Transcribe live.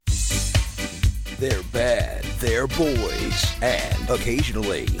They're bad, they're boys, and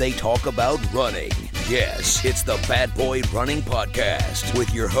occasionally they talk about running. Yes, it's the Bad Boy Running Podcast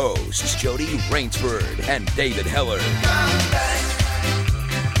with your hosts, Jody Rainsford and David Heller. Come back.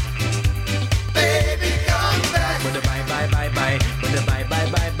 Baby, come back. With the bye, bye, bye, bye. With the bye,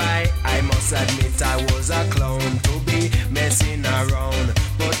 bye, bye, bye. I must admit I was a clown to be messing around.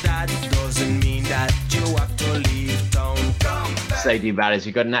 But that doesn't mean that you have to leave town. Come back. So, dear batters,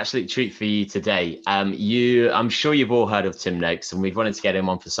 we've got an absolute treat for you today. I'm sure you've all heard of Tim Noakes, and we've wanted to get him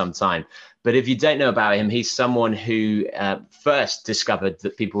on for some time. But if you don't know about him, he's someone who first discovered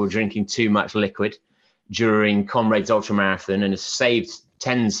that people were drinking too much liquid during Comrades Ultramarathon and has saved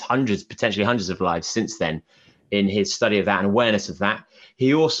tens, hundreds, potentially hundreds of lives since then in his study of that and awareness of that.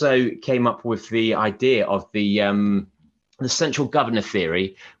 He also came up with the idea of the central governor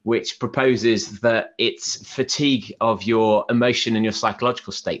theory, which proposes that it's fatigue of your emotion and your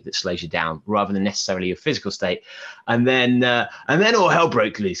psychological state that slows you down rather than necessarily your physical state. And then all hell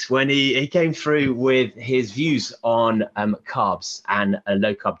broke loose when he came through with his views on carbs and a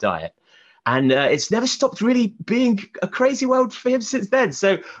low carb diet. And it's never stopped really being a crazy world for him since then.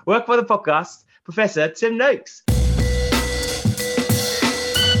 So welcome for the podcast, Professor Tim Noakes.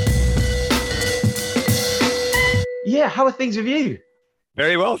 Yeah, how are things with you?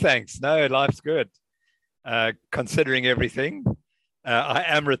 Very well, thanks. No, life's good. Considering everything, I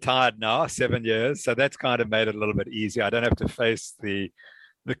am retired now, 7 years, so that's kind of made it a little bit easier. I don't have to face the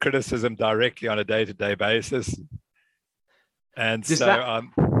criticism directly on a day-to-day basis. And does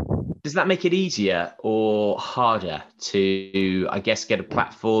that make it easier or harder to, I guess, get a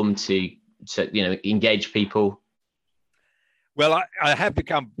platform to engage people? Well, I have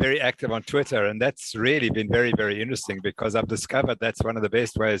become very active on Twitter, and that's really been very, very interesting because I've discovered that's one of the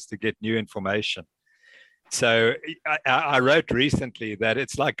best ways to get new information. So I wrote recently that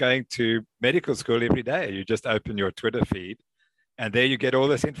it's like going to medical school every day. You just open your Twitter feed, and there you get all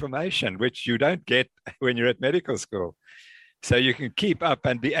this information, which you don't get when you're at medical school. So you can keep up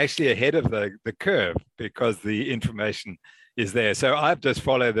and be actually ahead of the curve because the information is there. So I've just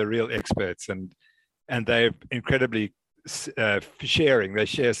followed the real experts, and they're incredibly sharing. They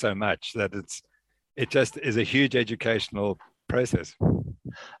share so much that it just is a huge educational process.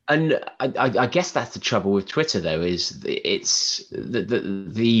 And I guess that's the trouble with Twitter, though, is it's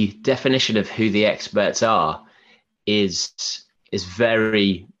the definition of who the experts are is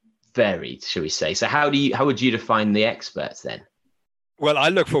very varied, shall we say. So how would you define the experts then? Well, I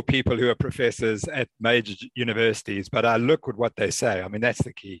look for people who are professors at major universities, but I look at what they say. I mean, that's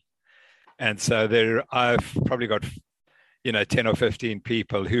the key. And so I've probably got 10 or 15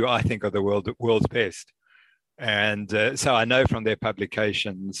 people who I think are the world's best. And so I know from their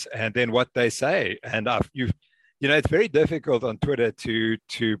publications and then what they say. And it's very difficult on Twitter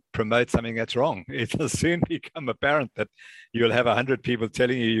to promote something that's wrong. It'll soon become apparent that you'll have 100 people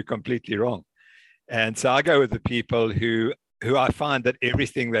telling you you're completely wrong. And so I go with the people who I find that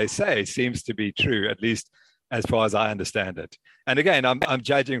everything they say seems to be true, at least as far as I understand it. And again, I'm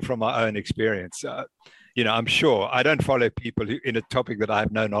judging from my own experience. I'm sure I don't follow people who in a topic that I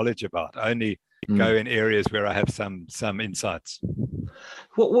have no knowledge about. I only go in areas where I have some insights.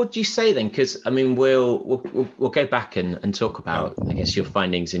 What would you say then? Because I mean, we'll go back and talk about, I guess, your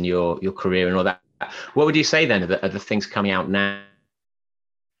findings in your career and all that. What would you say then are the things coming out now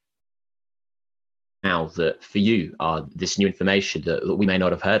that for you are this new information that we may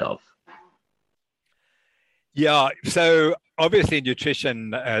not have heard of? Yeah, so obviously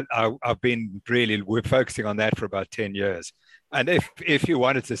nutrition, we're focusing on that for about 10 years. And if you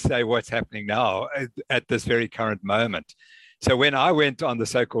wanted to say what's happening now at this very current moment. So when I went on the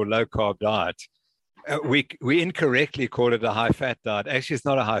so-called low carb diet, we incorrectly called it a high fat diet. Actually, it's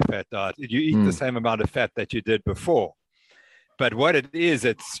not a high fat diet. You eat the same amount of fat that you did before. But what it is,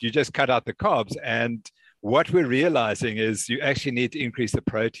 you just cut out the carbs. And what we're realizing is you actually need to increase the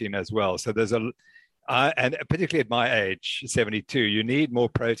protein as well. So there's and particularly at my age, 72, you need more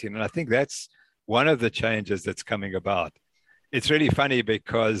protein. And I think that's one of the changes that's coming about. It's really funny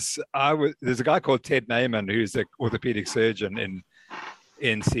because there's a guy called Ted Naiman, who's an orthopedic surgeon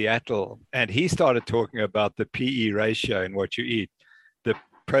in Seattle. And he started talking about the PE ratio in what you eat, the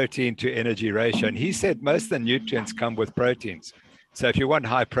protein to energy ratio. And he said most of the nutrients come with proteins. So if you want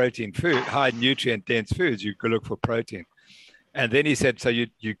high protein food, high nutrient dense foods, you could look for protein. And then he said, so you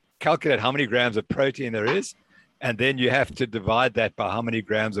calculate how many grams of protein there is, and then you have to divide that by how many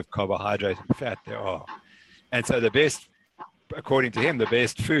grams of carbohydrate and fat there are. And so according to him, the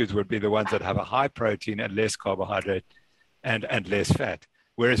best foods would be the ones that have a high protein and less carbohydrate and less fat.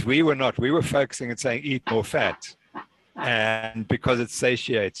 Whereas we were not. We were focusing and saying, eat more fat. And because it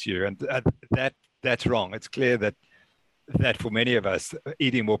satiates you. And that that's wrong. It's clear that for many of us,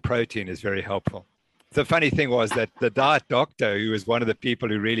 eating more protein is very helpful. The funny thing was that the diet doctor, who was one of the people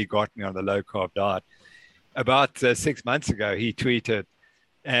who really got me on the low carb diet, about 6 months ago, he tweeted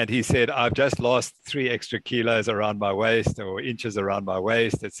and he said, I've just lost 3 extra kilos around my waist or inches around my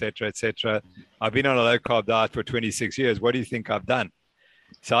waist, et cetera, et cetera. I've been on a low carb diet for 26 years. What do you think I've done?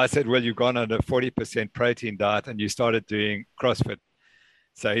 So I said, well, you've gone on a 40% protein diet and you started doing CrossFit.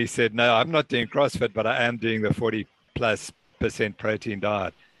 So he said, no, I'm not doing CrossFit, but I am doing the 40+% protein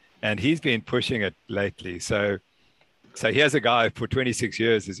diet. And he's been pushing it lately. So here's a guy for 26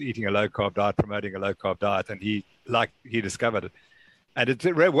 years is eating a low carb diet, promoting a low carb diet, and he discovered it. And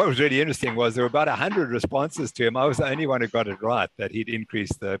what was really interesting was there were about 100 responses to him. I was the only one who got it right, that he'd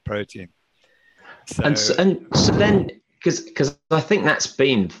increased the protein. So then, because I think that's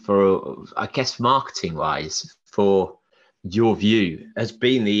been for, I guess, marketing wise, for your view, has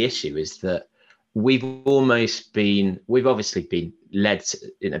been the issue, is that we've obviously been led,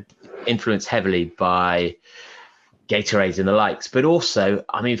 influenced heavily by Gatorade and the likes, but also,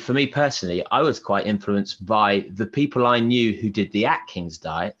 I mean, for me personally, I was quite influenced by the people I knew who did the Atkins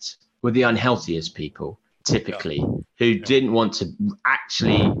diet were the unhealthiest people, typically, who didn't want to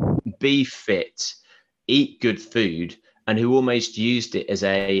actually be fit, eat good food, and who almost used it as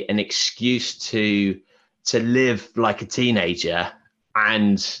an excuse to live like a teenager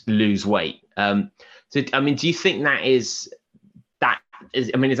and lose weight. So, I mean, do you think is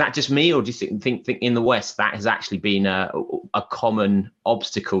that just me, or do you think in the West that has actually been a common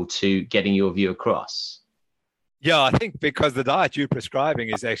obstacle to getting your view across? Yeah, I think because the diet you're prescribing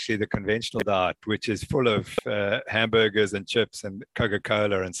is actually the conventional diet, which is full of hamburgers and chips and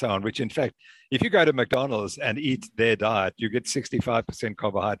Coca-Cola and so on, which in fact, if you go to McDonald's and eat their diet, you get 65%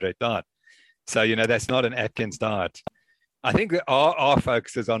 carbohydrate diet. So, that's not an Atkins diet. I think that our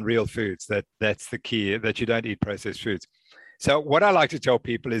focus is on real foods. That's the key, that you don't eat processed foods. So what I like to tell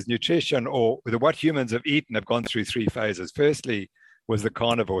people is nutrition, or what humans have eaten, have gone through 3 phases. Firstly was the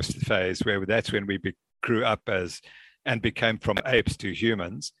carnivore phase, where that's when we grew up and became from apes to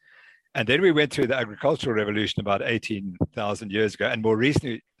humans. And then we went through the agricultural revolution about 18,000 years ago. And more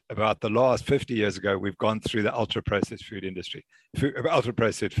recently, about the last 50 years ago, we've gone through the ultra-processed food industry,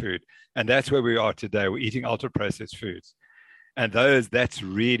 ultra-processed food. And that's where we are today. We're eating ultra-processed foods. And that's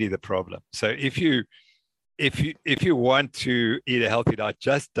really the problem. So if you want to eat a healthy diet,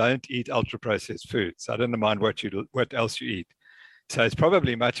 just don't eat ultra-processed foods. I don't mind what else you eat. So it's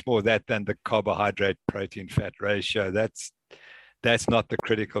probably much more that than the carbohydrate protein fat ratio. That's not the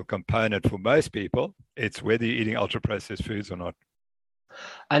critical component for most people. It's whether you're eating ultra-processed foods or not.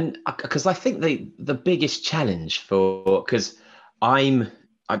 And because I think the biggest challenge because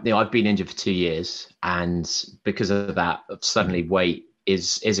I've been injured for 2 years, and because of that, suddenly weight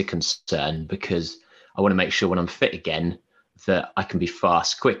is a concern, because I want to make sure when I'm fit again that I can be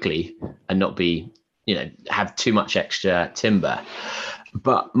fast quickly and not be, have too much extra timber.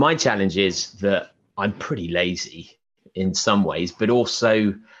 But my challenge is that I'm pretty lazy in some ways, but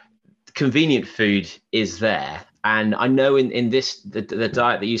also convenient food is there. And I know in the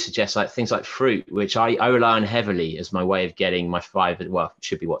diet that you suggest, like things like fruit, which I rely on heavily as my way of getting my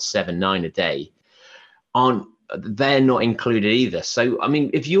 7, 9 a day, they're not included either. So, I mean,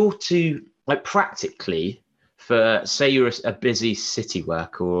 if you're to, like, practically, for say you're a busy city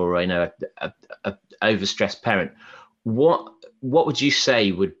worker or a overstressed parent, what would you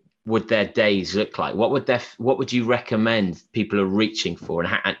say would their days look like? What would you recommend people are reaching for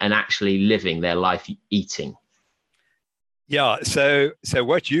and actually living their life eating? Yeah, so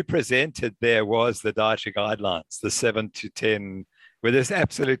what you presented there was the dietary guidelines, the 7 to 10, where there's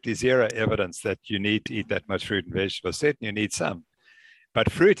absolutely zero evidence that you need to eat that much fruit and vegetables. Certainly you need some.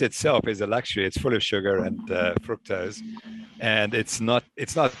 But fruit itself is a luxury. It's full of sugar and fructose, and it's not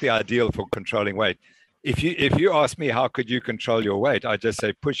the ideal for controlling weight. If you ask me how could you control your weight, I just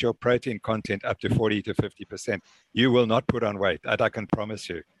say push your protein content up to 40 to 50%. You will not put on weight, that I can promise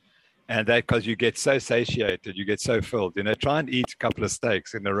you. And that because you get so satiated, you get so filled. Try and eat a couple of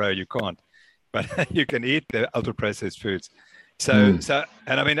steaks in a row. You can't, but you can eat the ultra-processed foods. So,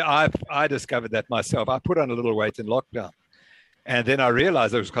 and I mean, I discovered that myself. I put on a little weight in lockdown. And then I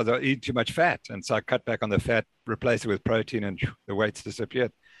realized it was because I eat too much fat. And so I cut back on the fat, replaced it with protein, and the weight's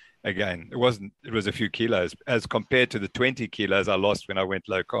disappeared again. It was a few kilos as compared to the 20 kilos I lost when I went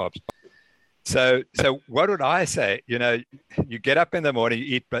low carbs. So what would I say? You get up in the morning, you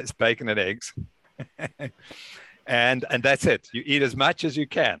eat bacon and eggs, and that's it. You eat as much as you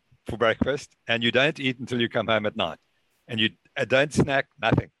can for breakfast, and you don't eat until you come home at night. And you don't snack,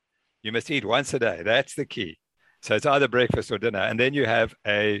 nothing. You must eat once a day. That's the key. So it's either breakfast or dinner. And then you have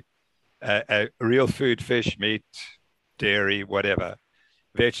a a real food, fish, meat, dairy, whatever,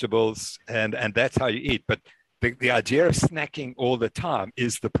 vegetables, and that's how you eat. But the idea of snacking all the time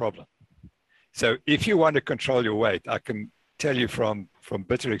is the problem. So if you want to control your weight, I can tell you from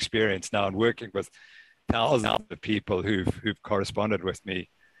bitter experience now and working with thousands of people who've corresponded with me,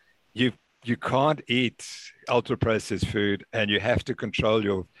 you can't eat ultra processed food, and you have to control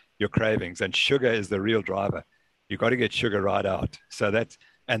your cravings, and sugar is the real driver. You've got to get sugar right out.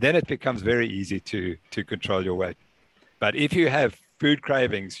 And then it becomes very easy to control your weight. But if you have food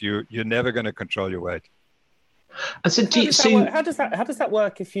cravings, you're never going to control your weight. And so, how does that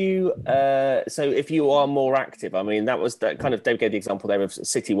work if you if you are more active? I mean, that was that kind of Dave gave the example there of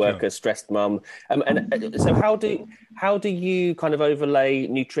city worker, stressed mum, and so how do you kind of overlay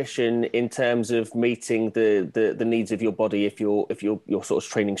nutrition in terms of meeting the needs of your body if you're sort of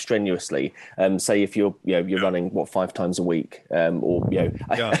training strenuously? Say if you're running 5 times a week, or I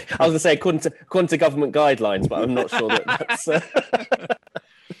was going to say according to government guidelines, but I'm not sure that's.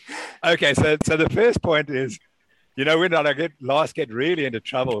 Okay, so the first point is, when I get really into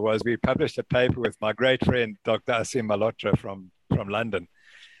trouble was we published a paper with my great friend, Dr. Asim Malhotra from London.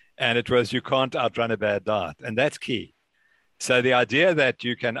 And it was, you can't outrun a bad diet. And that's key. So the idea that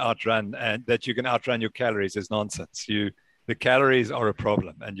you can outrun your calories is nonsense. The calories are a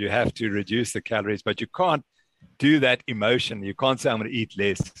problem, and you have to reduce the calories, but you can't do that emotionally. You can't say, I'm going to eat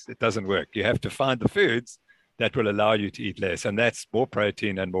less. It doesn't work. You have to find the foods that will allow you to eat less. And that's more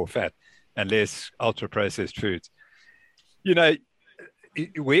protein and more fat and less ultra processed foods. We've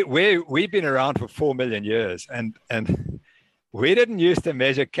been around for 4 million years, and we didn't used to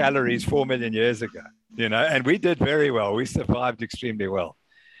measure calories 4 million years ago, and we did very well. We survived extremely well.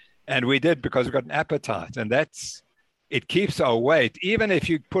 And we did because we got an appetite, and it keeps our weight. Even if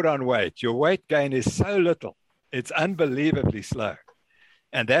you put on weight, your weight gain is so little, it's unbelievably slow.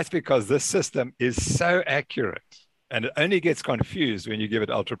 And that's because this system is so accurate, and it only gets confused when you give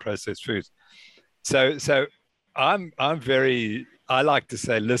it ultra processed foods. So I like to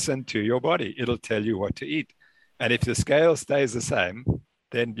say, listen to your body. It'll tell you what to eat. And if the scale stays the same,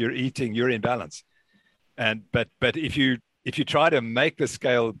 then you're in balance. But if you try to make the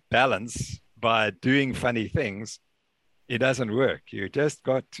scale balance by doing funny things, it doesn't work. You just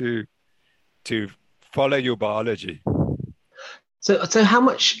got to follow your biology. So how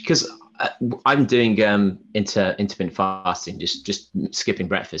much, because I'm doing intermittent fasting, just skipping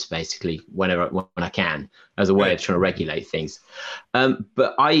breakfast basically when I can, as a way of trying to regulate things.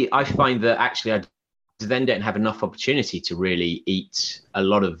 But I find that actually I then don't have enough opportunity to really eat a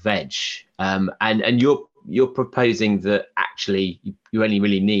lot of veg. And you're proposing that actually you only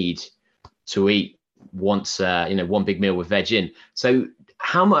really need to eat once, one big meal with veg in. So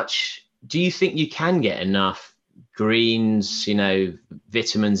how much do you think you can get enough greens,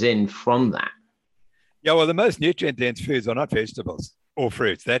 vitamins in from that? Yeah, well, the most nutrient-dense foods are not vegetables or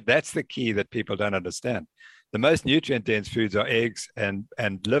fruits. That's the key that people don't understand. The most nutrient-dense foods are eggs and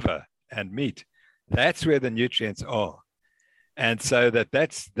liver and meat. That's where the nutrients are. And so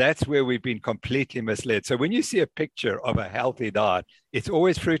that's where we've been completely misled. So when you see a picture of a healthy diet, it's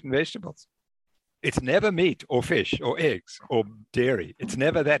always fruit and vegetables. It's never meat or fish or eggs or dairy. It's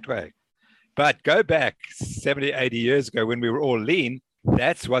never that way. But go back 70, 80 years ago when we were all lean,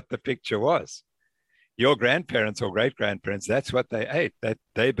 that's what the picture was. Your grandparents or great-grandparents, that's what they ate. That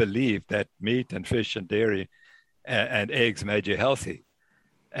they believed that meat and fish and dairy and eggs made you healthy.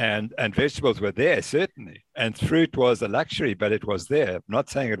 And vegetables were there, certainly. And fruit was a luxury, but it was there. I'm not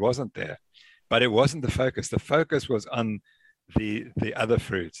saying it wasn't there, but it wasn't the focus. The focus was on the other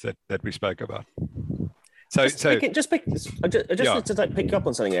fruits that we spoke about. Just wanted to pick up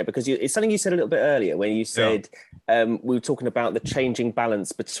on something there, because it's something you said a little bit earlier when you said we were talking about the changing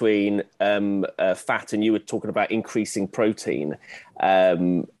balance between fat, and you were talking about increasing protein.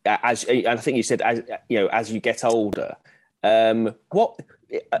 And I think you said as you get older.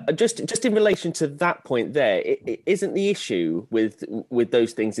 Just in relation to that point there, it isn't the issue with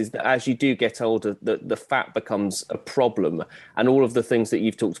those things is that as you do get older, the fat becomes a problem, and all of the things that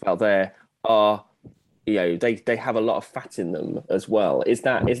you've talked about there are. They have a lot of fat in them as well. Is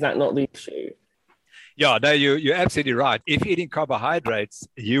that not the issue? Yeah, no, you're absolutely right. If eating carbohydrates,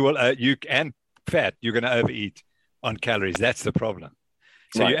 and fat, you're going to overeat on calories. That's the problem.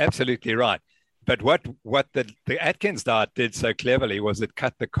 So You're absolutely right. But what the Atkins diet did so cleverly was it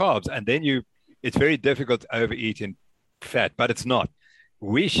cut the carbs, and then it's very difficult to overeat in fat, but it's not.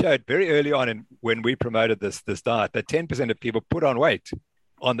 We showed very early on when we promoted this diet that 10% of people put on weight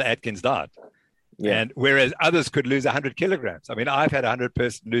on the Atkins diet. Yeah. And whereas others could lose 100 kilograms. I mean, I've had 100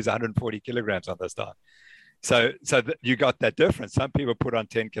 person lose 140 kilograms on this diet. So you got that difference. Some people put on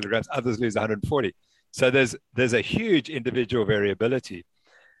 10 kilograms, others lose 140. So there's a huge individual variability.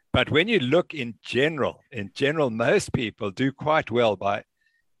 But when you look in general, most people do quite well by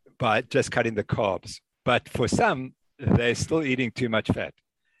just cutting the carbs. But for some, they're still eating too much fat.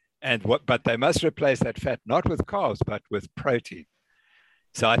 But they must replace that fat not with carbs, but with protein.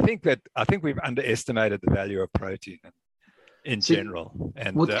 So I think we've underestimated the value of protein in general.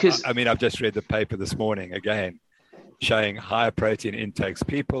 And I've just read the paper this morning again, showing higher protein intakes.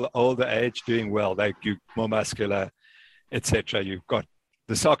 People older age doing well, they're more muscular, etc. You've got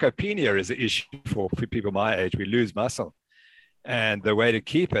the sarcopenia is an issue for people my age. We lose muscle. And the way to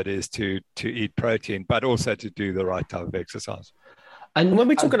keep it is to eat protein, but also to do the right type of exercise. And when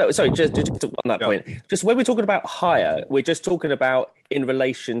we talk about, sorry, just on that point, just when we're talking about higher, we're just talking about in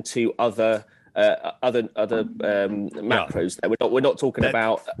relation to other macros. We're not talking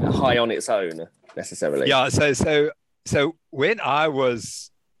about high on its own necessarily. Yeah. So when I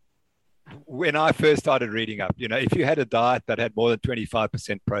first started reading up, if you had a diet that had more than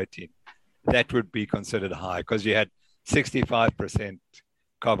 25% protein, that would be considered high because you had 65%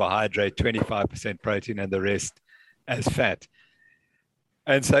 carbohydrate, 25% protein, and the rest as fat.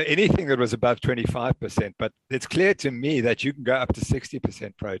 And so anything that was above 25%, but it's clear to me that you can go up to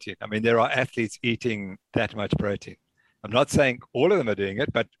 60% protein. I mean, there are athletes eating that much protein. I'm not saying all of them are doing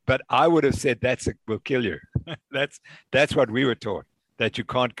it, but I would have said will kill you. That's what we were taught, that you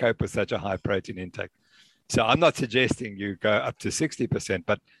can't cope with such a high protein intake. So I'm not suggesting you go up to 60%,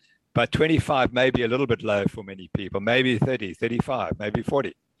 but 25 may be a little bit low for many people, maybe 30, 35, maybe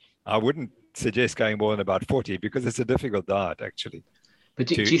 40. I wouldn't suggest going more than about 40 because it's a difficult diet, actually. But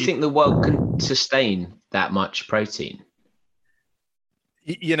do you think the world can sustain that much protein?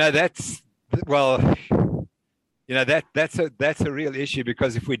 That's a real issue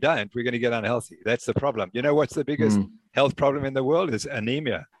because if we don't, we're going to get unhealthy. That's the problem. What's the biggest health problem in the world is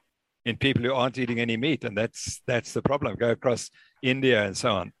anemia in people who aren't eating any meat. And that's the problem. Go across India and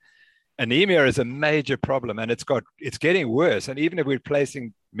so on. Anemia is a major problem and it's getting worse. And even if we're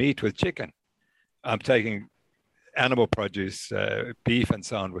replacing meat with chicken, I'm taking animal produce, beef and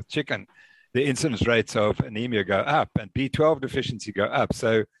so on with chicken, the incidence rates of anemia go up and B12 deficiency go up.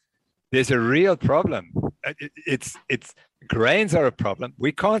 So there's a real problem. It's grains are a problem.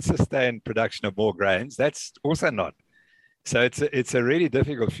 We can't sustain production of more grains. That's also not. So it's a really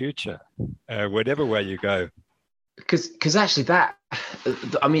difficult future, whatever way you go. Because actually I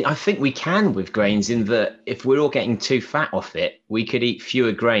think we can with grains in that if we're all getting too fat off it, we could eat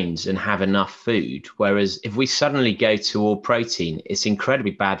fewer grains and have enough food. Whereas if we suddenly go to all protein, it's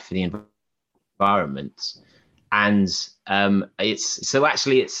incredibly bad for the environment. And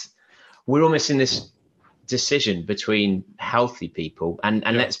we're almost in this decision between healthy people and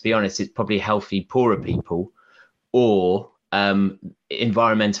let's be honest, it's probably healthy, poorer people or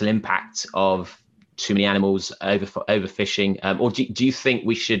environmental impact of too many animals, overfishing, or do you think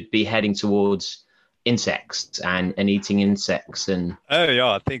we should be heading towards insects and eating insects? And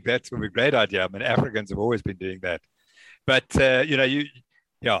I think that's a great idea. I mean, Africans have always been doing that, but I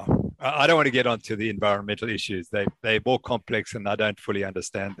don't want to get onto the environmental issues. They're more complex and I don't fully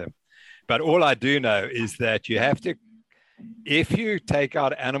understand them. But all I do know is that you have to, if you take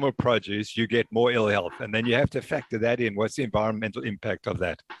out animal produce, you get more ill health. And then you have to factor that in. What's the environmental impact of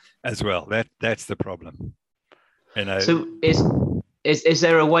that as well? That's the problem. So is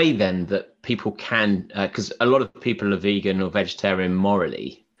there a way then that people can, because a lot of people are vegan or vegetarian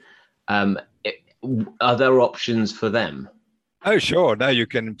morally, are there options for them? Oh, sure. No, you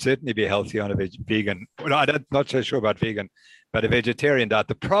can certainly be healthy on a vegan. Well, I'm not so sure about vegan, but a vegetarian diet.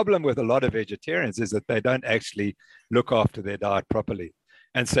 The problem with a lot of vegetarians is that they don't actually look after their diet properly.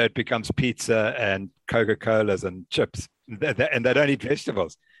 And so it becomes pizza and Coca-Colas and chips, and they don't eat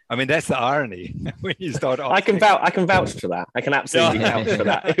vegetables. I mean, that's the irony when you start asking. I can vouch for that. I can absolutely vouch for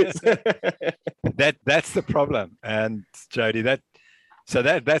that. That's the problem. And Jody, that's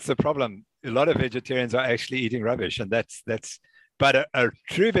the problem. A lot of vegetarians are actually eating rubbish, and but a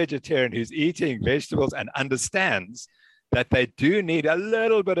true vegetarian who's eating vegetables and understands that they do need a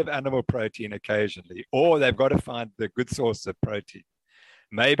little bit of animal protein occasionally, or they've got to find the good source of protein,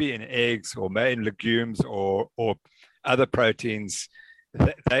 maybe in eggs or maybe in legumes or other proteins.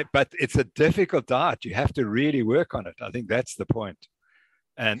 But it's a difficult diet. You have to really work on it. I think that's the point.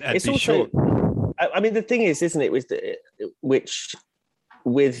 And it's also, sure. I mean, the thing is, isn't it, which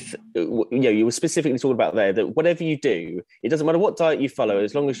you were specifically talking about there that whatever you do, it doesn't matter what diet you follow,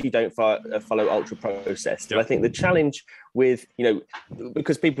 as long as you don't follow ultra processed. Yep. And I think the challenge with,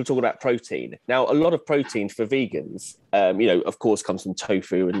 because people talk about protein now, a lot of protein for vegans, of course, comes from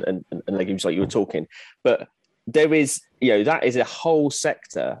tofu and legumes, like you were talking, but there is, that is a whole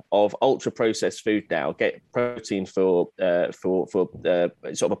sector of ultra processed food now. Get protein for sort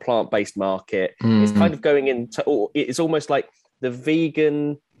of a plant-based market. It's kind of going into, it's almost like the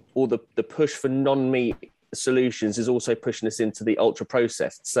vegan or the push for non-meat solutions is also pushing us into the ultra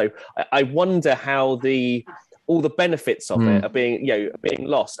processed. So I wonder how all the benefits of it are being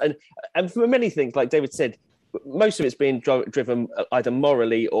lost. And for many things, like David said, most of it's being driven either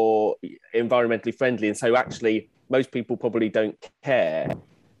morally or environmentally friendly. And so actually most people probably don't care.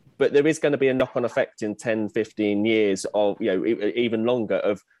 But there is going to be a knock-on effect in 10, 15 years of, even longer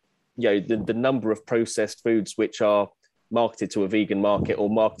of, the number of processed foods which are marketed to a vegan market or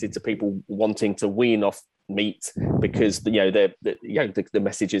marketed to people wanting to wean off meat because the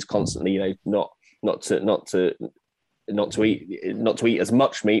message is constantly not to eat as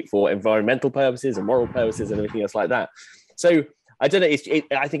much meat for environmental purposes and moral purposes and everything else like that. So I don't know.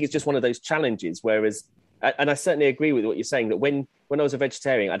 I think it's just one of those challenges. Whereas, and I certainly agree with what you're saying, that when I was a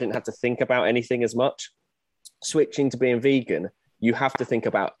vegetarian, I didn't have to think about anything as much. Switching to being vegan, you have to think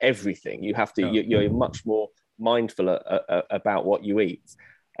about everything. You have to. You're much more mindful about what you eat,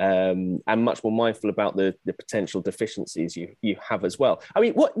 and much more mindful about the potential deficiencies you have as well. I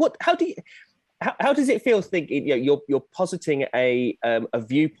mean, how does it feel thinking you're positing a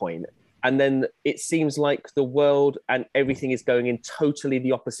viewpoint, and then it seems like the world and everything is going in totally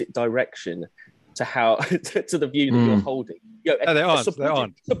the opposite direction to to the view that you're holding?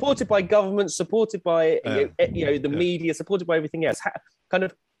 Supported by government, supported by the media, supported by everything else.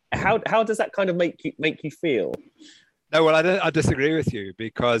 How does that kind of make you feel? No, well, I disagree with you,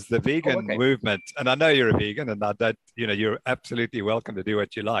 because the vegan movement, and I know you're a vegan, and I don't, you're absolutely welcome to do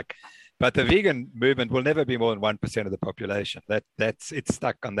what you like, but the vegan movement will never be more than 1% of the population. It's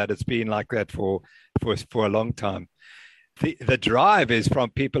stuck on that. It's been like that for a long time. The drive is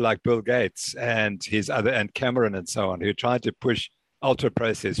from people like Bill Gates and and Cameron and so on, who are trying to push ultra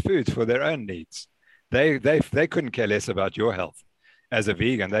processed foods for their own needs. They couldn't care less about your health as a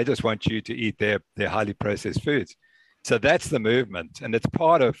vegan. They just want you to eat their highly processed foods. So that's the movement, and it's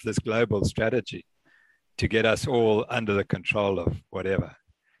part of this global strategy to get us all under the control of whatever.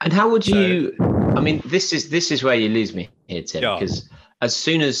 And how would you? I mean, this is where you lose me here, Tim, because as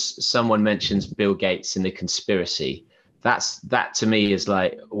soon as someone mentions Bill Gates and the conspiracy, that to me is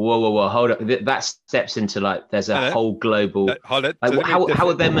like, whoa, hold up. That steps into like there's a whole global. Hold it. Like, how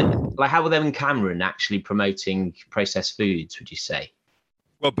are them and Cameron actually promoting processed foods? Would you say?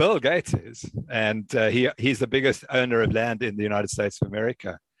 Well, Bill Gates is, and he's the biggest owner of land in the United States of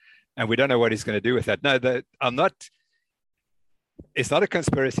America, and we don't know what he's going to do with that. No, it's not a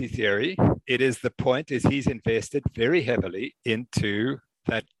conspiracy theory. It is, the point is he's invested very heavily into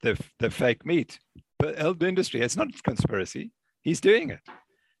the fake meat industry. It's not a conspiracy. He's doing it,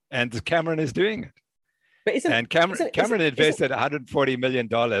 and Cameron is doing it. Cameron invested $140 million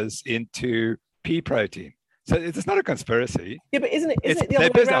into pea protein. So it's not a conspiracy. Yeah, but isn't it the other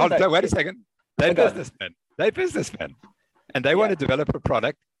way around? Wait a second. They're businessmen. And they want to develop a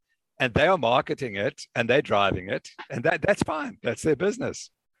product, and they are marketing it, and they're driving it. And that's fine. That's their business.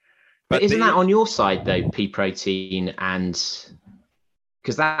 But isn't that on your side, though, pea protein? And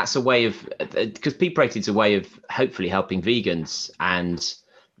because that's a way of, because pea protein is a way of hopefully helping vegans and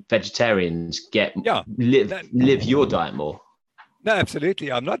vegetarians live your diet more. No,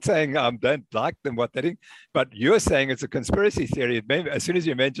 absolutely. I'm not saying I don't like them, what they're doing, but you're saying it's a conspiracy theory. As soon as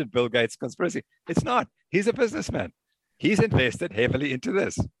you mentioned Bill Gates' conspiracy, it's not. He's a businessman. He's invested heavily into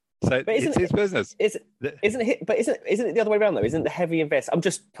this. So it's his business. Isn't it the other way around, though? Isn't the heavy investment? I'm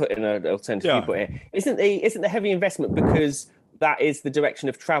just putting an alternative viewpoint here. Isn't the heavy investment because that is the direction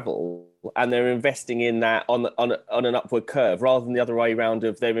of travel, and they're investing in that on an upward curve, rather than the other way around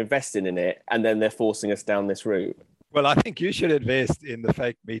of they're investing in it and then they're forcing us down this route? Well, I think you should invest in the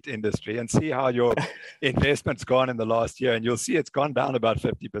fake meat industry and see how your investment's gone in the last year, and you'll see it's gone down about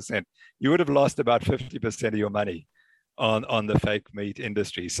 50%. You would have lost about 50% of your money on the fake meat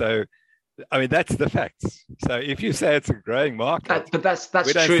industry. So, I mean, that's the facts. So if you say it's a growing market, but that's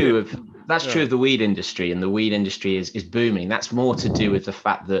true of the weed industry, and the weed industry is booming. That's more to do with the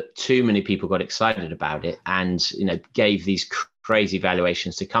fact that too many people got excited about it and gave these crazy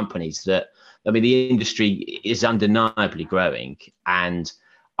valuations to companies that. I mean, the industry is undeniably growing, and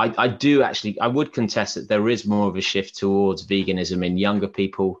I would contest that there is more of a shift towards veganism in younger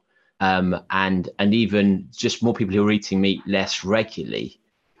people. and even just more people who are eating meat less regularly.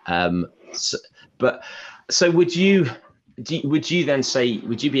 So would you then say,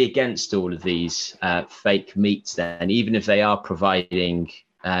 would you be against all of these fake meats then, even if they are providing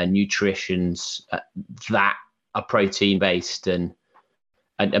nutritions that are protein based and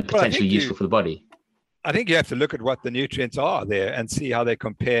potentially useful for the body? I think you have to look at what the nutrients are there and see how they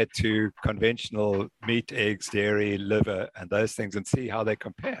compare to conventional meat, eggs, dairy, liver, and those things, and see how they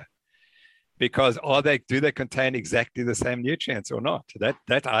compare. Because do they contain exactly the same nutrients or not?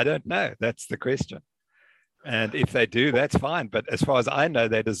 That I don't know. That's the question. And if they do, that's fine. But as far as I know,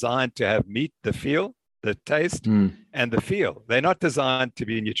 they're designed to have meat, the feel, the taste, and the feel. They're not designed to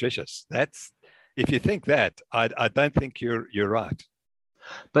be nutritious. If you think that, I don't think you're right.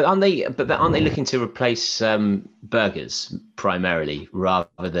 But aren't they looking to replace burgers primarily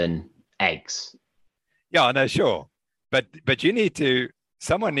rather than eggs? Yeah, no, sure. But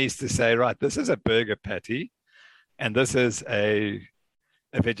someone needs to say, right, this is a burger patty and this is a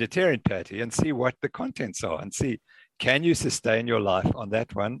vegetarian patty, and see what the contents are and see, can you sustain your life on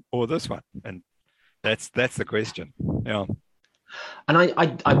that one or this one? And that's the question. Yeah. And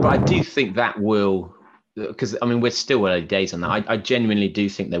I do think that will, because I mean, we're still early days on that. I genuinely do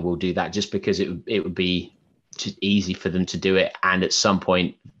think they will do that, just because it would be just easy for them to do it. And at some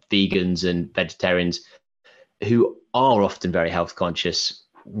point, vegans and vegetarians who are often very health conscious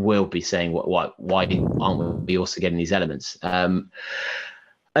will be saying, why aren't we also getting these elements?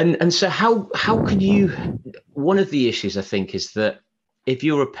 And so how can you, one of the issues I think is that if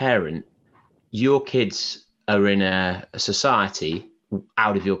you're a parent, your kids are in a society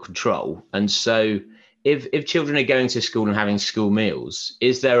out of your control. And so if children are going to school and having school meals,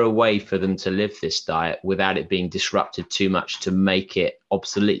 is there a way for them to live this diet without it being disrupted too much to make it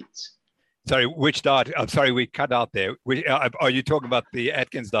obsolete? Sorry, which diet? I'm sorry, we cut out there. Are you talking about the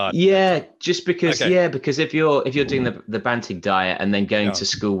Atkins diet? Yeah, just because. Okay. Yeah, because if you're doing the Banting diet and then going to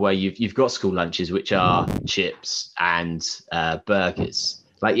school where you've got school lunches which are chips and burgers,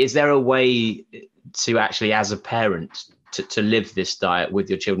 like, is there a way to actually, as a parent, to live this diet with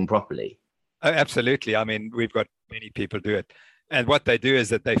your children properly? Oh, absolutely. I mean, we've got many people do it. And what they do is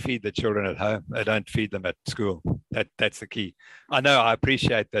that they feed the children at home. They don't feed them at school. That's the key. I know, I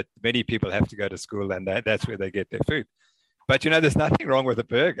appreciate that many people have to go to school and that's where they get their food. But, there's nothing wrong with a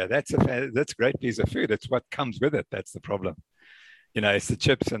burger. That's a great piece of food. It's what comes with it. That's the problem. It's the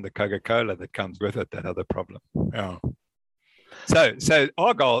chips and the Coca-Cola that comes with it that are the problem. Yeah. So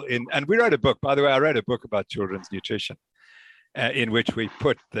our goal and we wrote a book, by the way, I wrote a book about children's nutrition in which we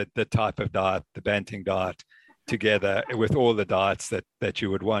put the type of diet, the Banting diet, together with all the diets that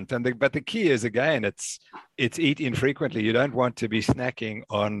you would want. But the key is, again, it's eat infrequently. You don't want to be snacking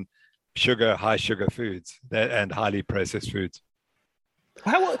on high sugar foods and highly processed foods.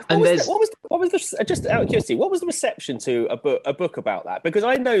 What was the just out of curiosity, what was the reception to a book about that? Because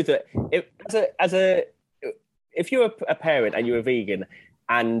I know that if you're a parent and you're a vegan,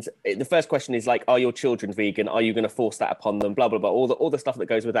 and the first question is like, are your children vegan? Are you going to force that upon them? Blah, blah, blah, all the stuff that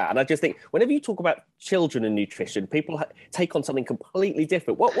goes with that. And I just think whenever you talk about children and nutrition, people take on something completely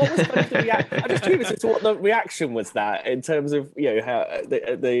different. What was kind of the reaction? I'm just curious as to what the reaction was that in terms of, how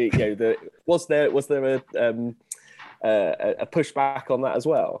was there a pushback on that as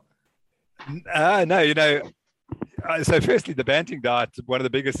well? No, so firstly, the Banting diet is one of the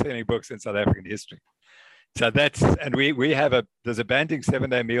biggest selling books in South African history. So we have there's a Banting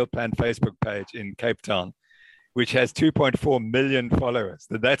 7-day meal plan Facebook page in Cape Town, which has 2.4 million followers.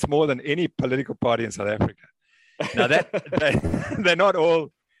 That's more than any political party in South Africa. Now they're not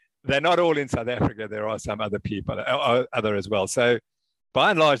all in South Africa. There are some other people, other as well. So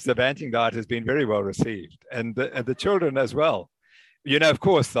by and large, the Banting diet has been very well received, and the children as well. Of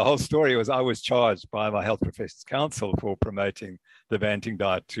course, the whole story was I was charged by my Health Professions Council for promoting the Banting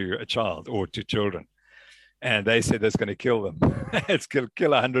diet to a child or to children. And they said that's going to kill them. It's kill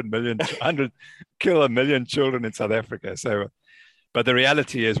 100 million, kill a million children in South Africa. So, but the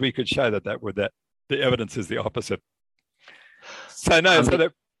reality is, we could show that the evidence is the opposite. So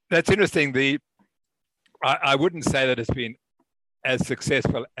that's interesting. I wouldn't say that it's been as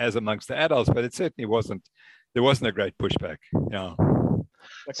successful as amongst the adults, but it certainly wasn't. There wasn't a great pushback. Yeah. Okay.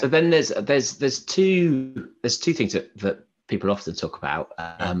 So then there's two things that people often talk about.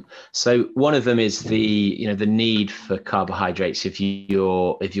 So one of them is the need for carbohydrates if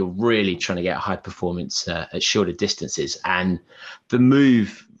you're really trying to get high performance at shorter distances, and the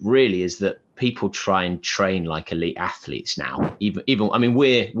move really is that people try and train like elite athletes now. Even I mean,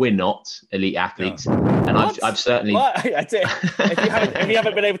 we're not elite athletes, and I've certainly. If you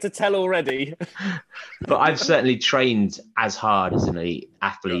haven't been able to tell already. But I've certainly trained as hard as an elite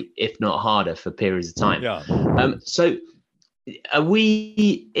athlete, if not harder, for periods of time. Yeah. So,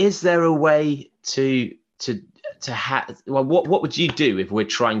 is there a way to have? Well, what would you do if we're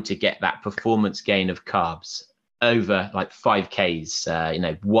trying to get that performance gain of carbs over like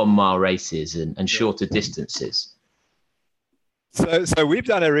 5Ks, 1 mile races and shorter distances? So we've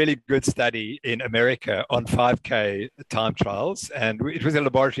done a really good study in America on 5K time trials, and it was a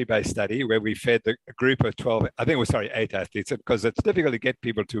laboratory-based study where we fed a group of 8 athletes, because it's difficult to get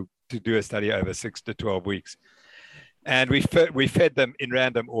people to do a study over 6 to 12 weeks. And we fed them in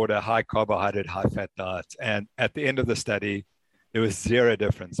random order, high carbohydrate, high fat diets. And at the end of the study, there was zero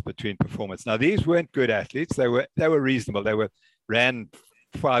difference between performance. Now, these weren't good athletes. They were reasonable. They ran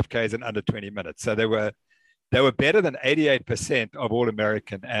 5Ks in under 20 minutes. So they were better than 88% of all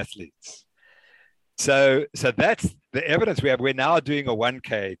American athletes. So that's the evidence we have. We're now doing a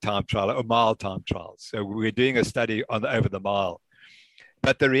 1K time trial, a mile time trial. So we're doing a study over the mile.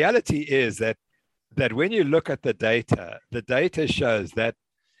 But the reality is that when you look at the data shows that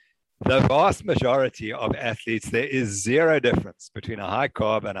the vast majority of athletes, there is zero difference between a high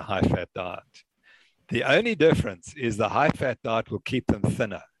carb and a high fat diet. The only difference is the high fat diet will keep them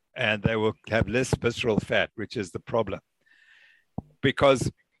thinner, and they will have less visceral fat, which is the problem.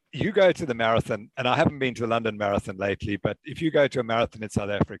 Because you go to the marathon, and I haven't been to the London Marathon lately, but if you go to a marathon in South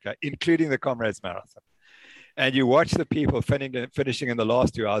Africa, including the Comrades Marathon, and you watch the people finishing in the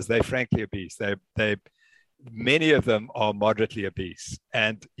last 2 hours, they're frankly obese. Many of them are moderately obese.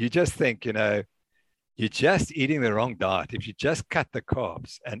 And you just think, you're just eating the wrong diet. If you just cut the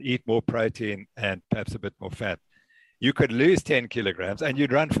carbs and eat more protein and perhaps a bit more fat, you could lose 10 kilograms and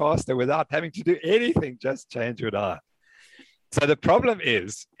you'd run faster without having to do anything, just change your diet. So the problem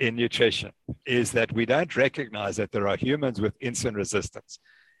is in nutrition is that we don't recognize that there are humans with insulin resistance.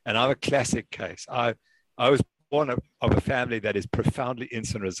 And I'm a classic case. I was born of a family that is profoundly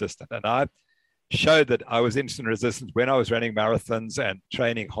insulin resistant. And I showed that I was insulin resistant when I was running marathons and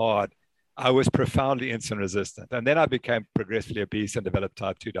training hard. I was profoundly insulin resistant. And then I became progressively obese and developed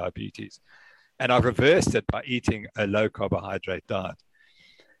type 2 diabetes. And I've reversed it by eating a low carbohydrate diet.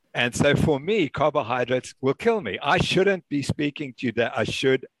 And so for me, carbohydrates will kill me. I shouldn't be speaking to you that I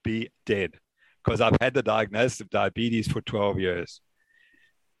should be dead, because I've had the diagnosis of diabetes for 12 years.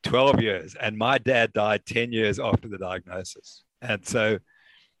 12 years. And my dad died 10 years after the diagnosis. And so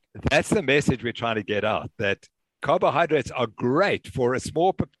that's the message we're trying to get out, that carbohydrates are great for a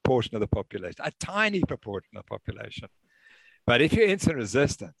small proportion of the population, a tiny proportion of the population. But if you're insulin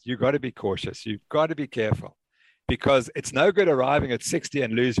resistant, you've got to be cautious. You've got to be careful, because it's no good arriving at 60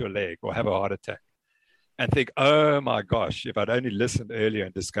 and lose your leg or have a heart attack and think, oh my gosh, if I'd only listened earlier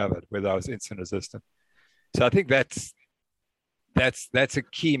and discovered whether I was insulin resistant. So I think that's a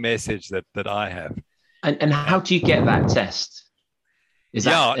key message that I have. And how do you get that test? Is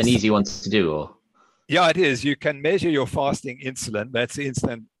that an easy one to do, or? Yeah, it is. You can measure your fasting insulin. That's the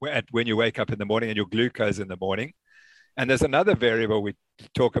insulin when you wake up in the morning, and your glucose in the morning. And there's another variable we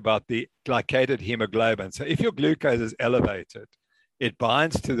talk about, the glycated hemoglobin. So if your glucose is elevated, it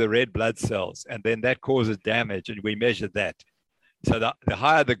binds to the red blood cells, and then that causes damage, and we measure that. So the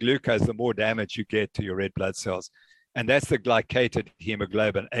higher the glucose, the more damage you get to your red blood cells. And that's the glycated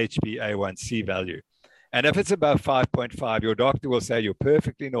hemoglobin, HbA1c value. And if it's above 5.5, your doctor will say you're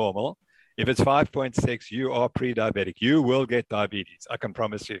perfectly normal. If it's 5.6, you are pre-diabetic. You will get diabetes, I can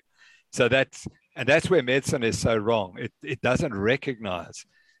promise you. So that's where medicine is so wrong. It doesn't recognize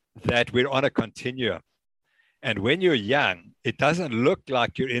that we're on a continuum. And when you're young, it doesn't look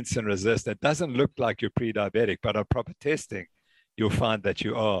like you're insulin resistant. It doesn't look like you're pre-diabetic, but on proper testing, you'll find that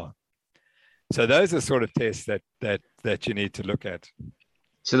you are. So those are sort of tests that you need to look at.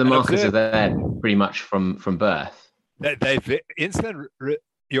 So the markers are there pretty much from birth.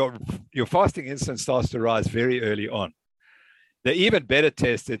 Your fasting insulin starts to rise very early on. They're even better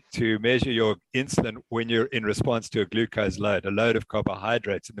tested to measure your insulin when you're in response to a glucose load, a load of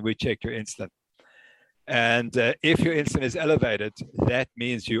carbohydrates, and then we check your insulin. And if your insulin is elevated, that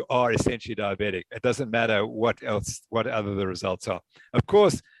means you are essentially diabetic. It doesn't matter what other the results are. Of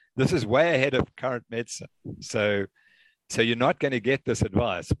course, this is way ahead of current medicine. So you're not going to get this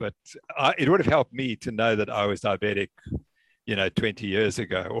advice, but it would have helped me to know that I was diabetic, 20 years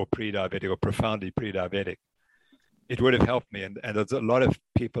ago, or pre-diabetic, or profoundly pre-diabetic. It would have helped me, and there's a lot of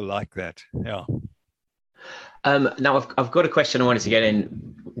people like that. Yeah. Now I've got a question I wanted to get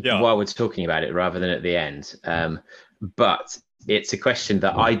in while we're talking about it, rather than at the end. But it's a question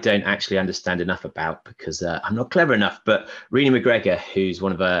that I don't actually understand enough about because I'm not clever enough. But Rena McGregor, who's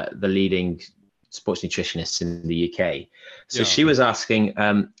one of the leading sports nutritionists in the UK, so she was asking,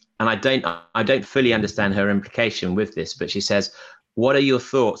 and I don't fully understand her implication with this, but she says, what are your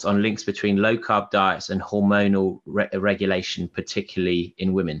thoughts on links between low carb diets and hormonal regulation, particularly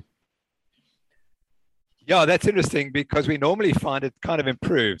in women? Yeah, that's interesting because we normally find it kind of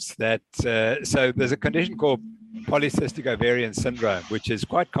improves that. So there's a condition called polycystic ovarian syndrome, which is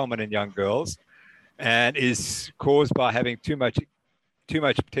quite common in young girls and is caused by having too much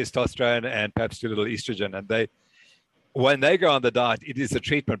testosterone and perhaps too little estrogen. And when they go on the diet, it is a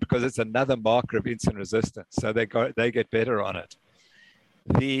treatment because it's another marker of insulin resistance. So they get better on it.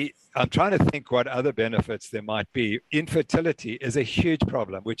 I'm trying to think what other benefits there might be. Infertility is a huge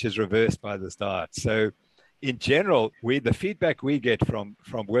problem, which is reversed by this diet. So in general, the feedback we get from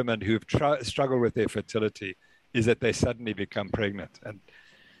women who've struggled with their fertility is that they suddenly become pregnant. And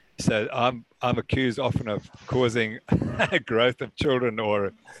so I'm accused often of causing growth of children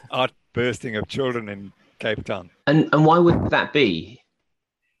or outbursting of children in Cape Town. And why would that be?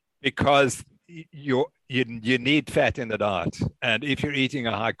 Because you need fat in the diet. And if you're eating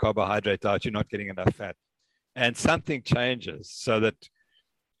a high carbohydrate diet, you're not getting enough fat. And something changes so that,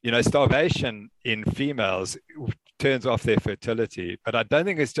 starvation in females turns off their fertility. But I don't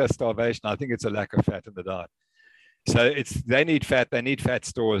think it's just starvation. I think it's a lack of fat in the diet. So they need fat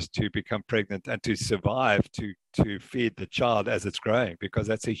stores to become pregnant and to survive, to feed the child as it's growing, because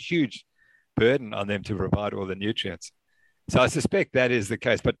that's a huge burden on them to provide all the nutrients. So I suspect that is the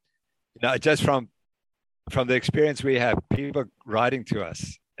case. But just from the experience we have, people writing to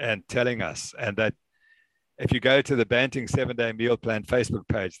us and telling us, and that if you go to the Banting 7-Day Meal Plan Facebook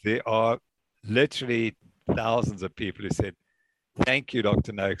page, there are literally thousands of people who said, "Thank you,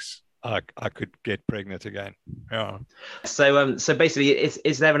 Dr. Noakes. I could get pregnant again." Yeah. So basically,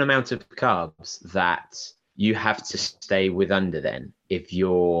 is there an amount of carbs that you have to stay with under then if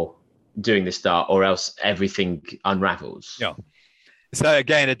you're doing this diet, or else everything unravels? Yeah. So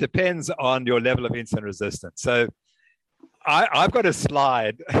again, it depends on your level of insulin resistance. So I've got a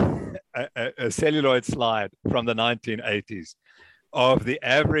slide, a celluloid slide from the 1980s of the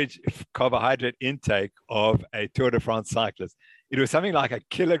average carbohydrate intake of a Tour de France cyclist. It was something like 1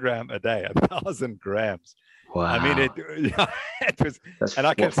 kilogram a day, 1,000 grams. Wow. I mean, it was. That's, and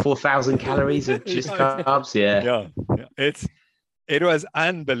I can 4,000 calories of just carbs. Yeah. It was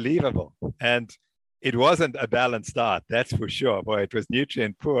unbelievable. And it wasn't a balanced diet, that's for sure. Boy, it was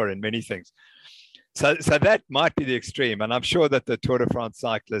nutrient poor in many things. So that might be the extreme. And I'm sure that the Tour de France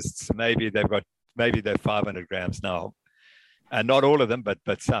cyclists, maybe they're 500 grams now. And not all of them, but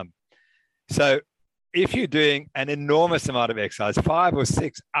some. So if you're doing an enormous amount of exercise, 5 or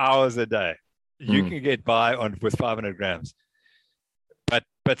 6 hours a day, you can get by with 500 grams.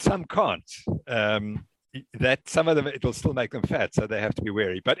 But some can't. That some of them, it'll still make them fat, so they have to be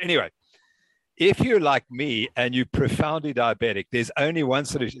wary. But anyway, if you're like me and you're profoundly diabetic, there's only one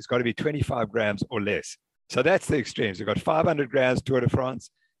solution. It's got to be 25 grams or less. So that's the extremes. You've got 500 grams Tour de France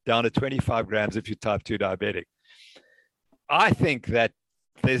down to 25 grams if you're type 2 diabetic. I think that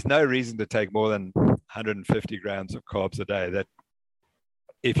there's no reason to take more than 150 grams of carbs a day. That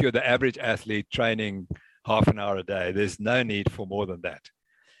if you're the average athlete training half an hour a day, there's no need for more than that.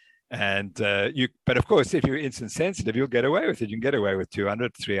 And but of course, if you're insulin sensitive, you'll get away with it. You can get away with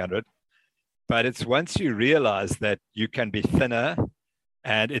 200, 300. But it's once you realize that you can be thinner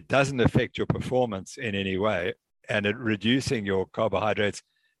and it doesn't affect your performance in any way, and it reducing your carbohydrates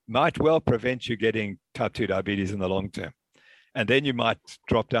might well prevent you getting type 2 diabetes in the long term. And then you might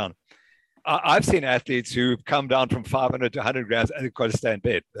drop down. I've seen athletes who've come down from 500 to 100 grams and they've got to stay in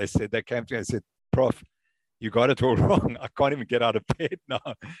bed. They came to me and said, "Prof, you got it all wrong. I can't even get out of bed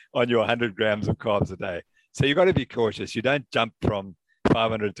now on your 100 grams of carbs a day." So you've got to be cautious. You don't jump from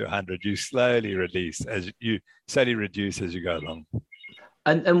 500 to 100. You slowly reduce as you go along.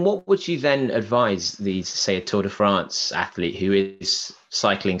 And what would you then advise these, say, a Tour de France athlete who is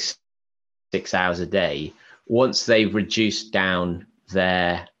cycling 6 hours a day, once they've reduced down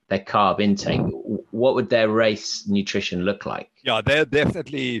their carb intake, what would their race nutrition look like? Yeah, they're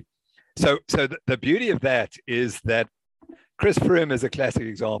definitely. So the beauty of that is that Chris Froome is a classic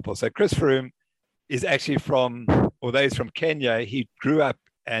example. So Chris Froome is actually although he's from Kenya, he grew up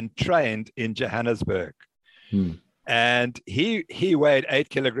and trained in Johannesburg. And he weighed 8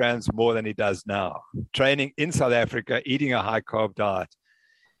 kilograms more than he does now, training in South Africa, eating a high carb diet.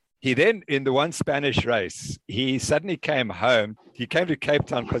 He then, in the one Spanish race, he suddenly came home. He came to Cape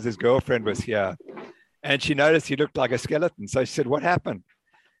Town because his girlfriend was here. And she noticed he looked like a skeleton. So she said, "What happened?"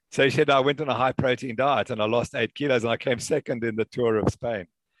 So he said, I went on a high protein diet and I lost 8 kilos and I came second in the Tour of Spain.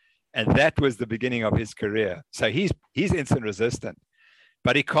 And that was the beginning of his career. So he's insulin resistant,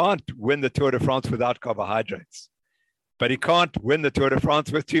 but he can't win the Tour de France without carbohydrates. But he can't win the Tour de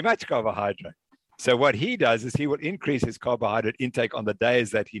France with too much carbohydrate. So what he does is he will increase his carbohydrate intake on the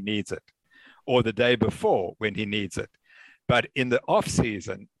days that he needs it, or the day before when he needs it. But in the off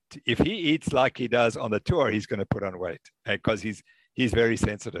season, if he eats like he does on the tour, he's going to put on weight because he's very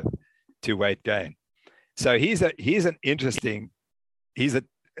sensitive to weight gain. So he's a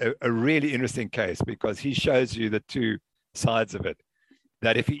really interesting case because he shows you the two sides of it.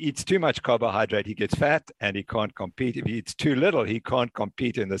 That if he eats too much carbohydrate, he gets fat and he can't compete. If he eats too little, he can't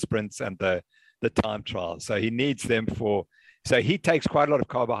compete in the sprints and the time trials. So he needs them so he takes quite a lot of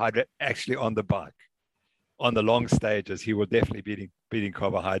carbohydrate actually on the bike. On the long stages, he will definitely be beating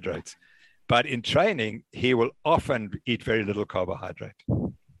carbohydrates. But in training, he will often eat very little carbohydrate.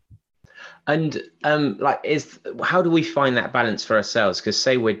 And how do we find that balance for ourselves? Because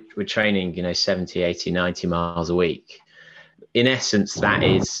say we're training, 70, 80, 90 miles a week. In essence, that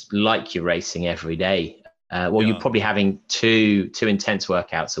is like you're racing every day. You're probably having two intense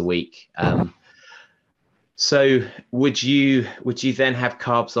workouts a week. So would you then have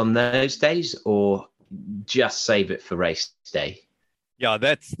carbs on those days or just save it for race day? Yeah,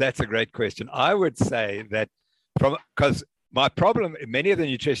 that's a great question. I would say that because my problem, many of the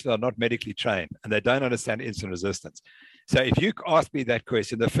nutritionists are not medically trained and they don't understand insulin resistance. So if you ask me that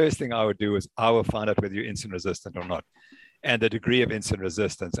question, the first thing I would do is I will find out whether you're insulin resistant or not and the degree of insulin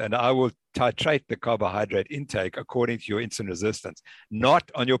resistance. And I will titrate the carbohydrate intake according to your insulin resistance,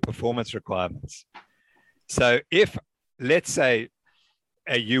 not on your performance requirements. So if, let's say,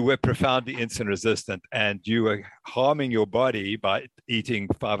 you were profoundly insulin resistant and you were harming your body by eating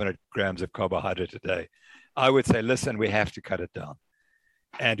 500 grams of carbohydrate a day, I would say, listen, we have to cut it down.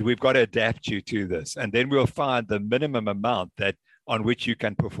 And we've got to adapt you to this. And then we'll find the minimum amount on which you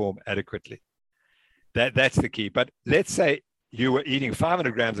can perform adequately. That's the key. But let's say you were eating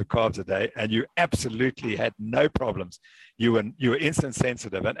 500 grams of carbs a day and you absolutely had no problems. You were insulin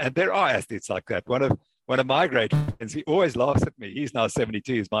sensitive. And there are athletes like that. One of my great friends, he always laughs at me. He's now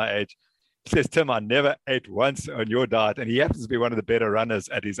 72, he's my age. He says, Tim, I never ate once on your diet. And he happens to be one of the better runners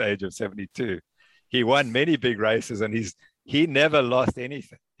at his age of 72. He won many big races and he never lost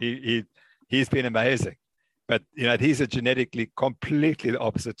anything. He's been amazing. But, he's a genetically completely the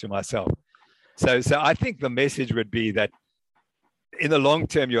opposite to myself. So I think the message would be that in the long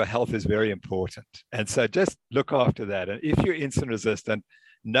term, your health is very important. And so just look after that. And if you're insulin resistant,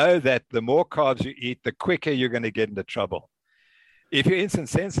 know that the more carbs you eat, the quicker you're going to get into trouble. If you're insulin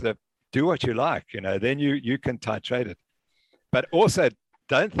sensitive, do what you like, then you can titrate it. But also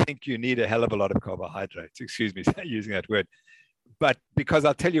don't think you need a hell of a lot of carbohydrates. Excuse me using that word. But because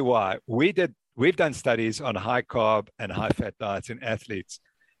I'll tell you why. We've done studies on high carb and high fat diets in athletes,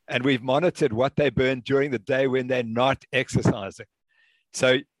 and we've monitored what they burn during the day when they're not exercising.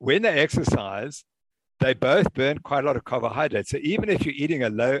 So when they exercise, they both burn quite a lot of carbohydrates. So even if you're eating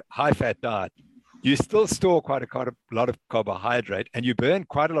a high-fat diet, you still store quite a lot of carbohydrate and you burn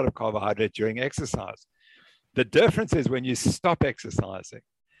quite a lot of carbohydrate during exercise. The difference is when you stop exercising,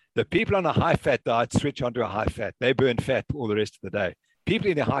 the people on a high-fat diet switch onto a high-fat. They burn fat all the rest of the day.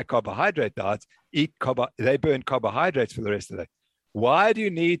 People in a high-carbohydrate diets they burn carbohydrates for the rest of the day. Why do you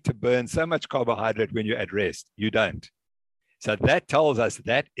need to burn so much carbohydrate when you're at rest? You don't. So that tells us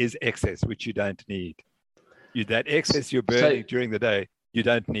that is excess, which you don't need. That excess you're burning during the day, you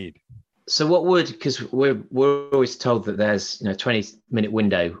don't need. So because we're always told that there's 20-minute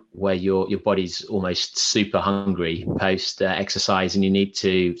window where your body's almost super hungry post exercise and you need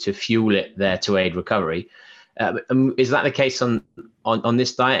to fuel it there to aid recovery. Is that the case on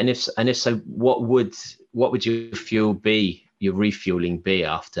this diet? And if so, what would your fuel be? Your refueling be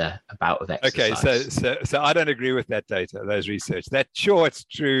after a bout of exercise? Okay, so I don't agree with that data, those research. Sure, it's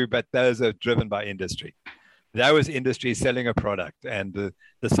true, but those are driven by industry. That was industry selling a product, and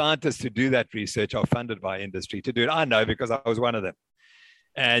the scientists who do that research are funded by industry to do it. I know because I was one of them.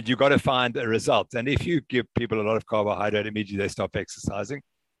 And you've got to find a result. And if you give people a lot of carbohydrate, immediately they stop exercising.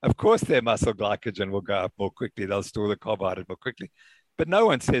 Of course, their muscle glycogen will go up more quickly. They'll store the carbohydrate more quickly. But no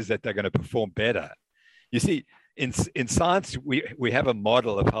one says that they're going to perform better. You see, in science, we have a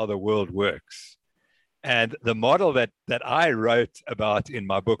model of how the world works. And the model that I wrote about in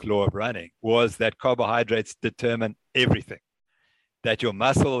my book, Law of Running, was that carbohydrates determine everything, that your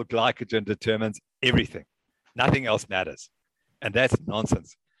muscle glycogen determines everything. Nothing else matters. And that's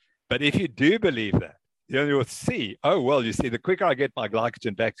nonsense. But if you do believe that, you'll see, the quicker I get my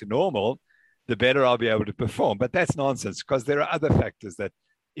glycogen back to normal, the better I'll be able to perform. But that's nonsense because there are other factors that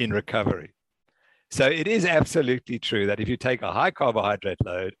in recovery. So it is absolutely true that if you take a high carbohydrate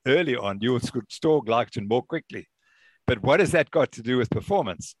load early on, you will store glycogen more quickly. But what has that got to do with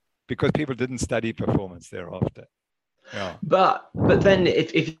performance? Because people didn't study performance thereafter. Yeah. But then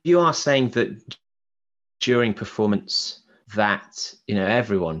if you are saying that during performance that, you know,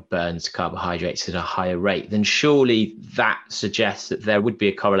 everyone burns carbohydrates at a higher rate, then surely that suggests that there would be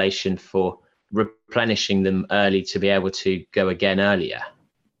a correlation for replenishing them early to be able to go again earlier.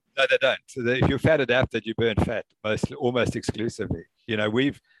 No, they don't. So if you're fat adapted, you burn fat almost exclusively. You know,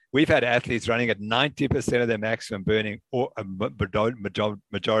 we've had athletes running at 90% of their maximum burning or a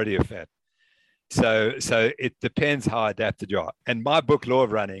majority of fat. So it depends how adapted you are. And my book, Law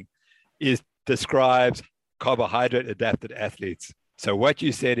of Running, describes carbohydrate adapted athletes. So what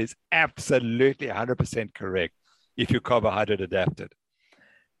you said is absolutely 100% correct if you're carbohydrate adapted.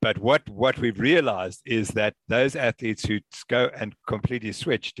 But what we've realized is that those athletes who go and completely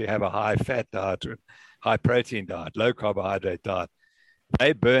switch to have a high fat diet, high protein diet, low carbohydrate diet,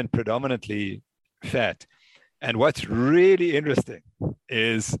 they burn predominantly fat. And what's really interesting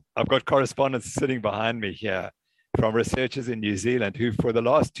is I've got correspondents sitting behind me here from researchers in New Zealand who for the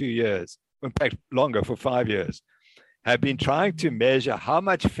last 2 years, in fact, longer, for 5 years, have been trying to measure how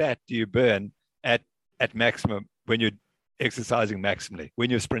much fat do you burn at maximum when you're exercising maximally, when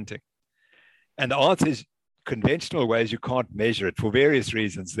you're sprinting. And the answer is conventional ways you can't measure it for various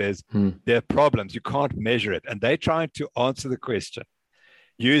reasons. There are problems. You can't measure it. And they're trying to answer the question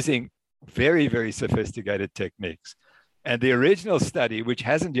using very, very sophisticated techniques. And the original study, which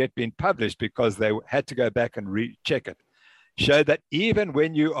hasn't yet been published because they had to go back and recheck it, showed that even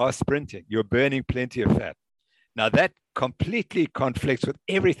when you are sprinting, you're burning plenty of fat. Now that completely conflicts with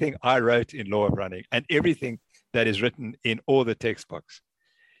everything I wrote in Law of Running and everything that is written in all the textbooks.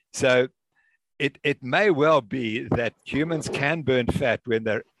 So it may well be that humans can burn fat when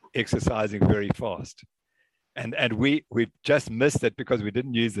they're exercising very fast. And we've just missed it because we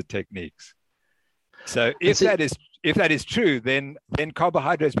didn't use the techniques. So if that is true, then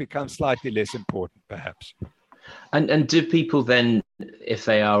carbohydrates become slightly less important, perhaps. And do people then, if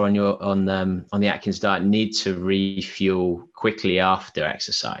they are on the Atkins diet, need to refuel quickly after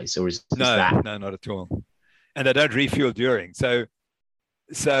exercise, or is that? No, not at all. And they don't refuel during. So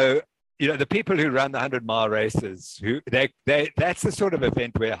you know, the people who run the 100-mile races, that's the sort of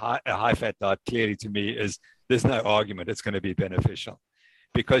event where a high-fat diet clearly to me there's no argument it's going to be beneficial,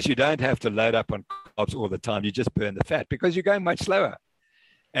 because you don't have to load up on carbs all the time. You just burn the fat because you're going much slower,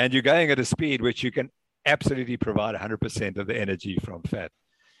 and you're going at a speed which you can absolutely provide 100% of the energy from fat.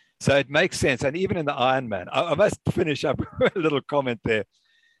 So it makes sense. And even in the Ironman, I must finish up with a little comment there,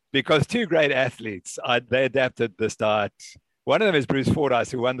 because two great athletes, they adapted this diet. One of them is Bruce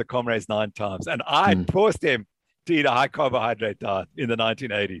Fordyce, who won the Comrades 9 times. And I forced him to eat a high carbohydrate diet in the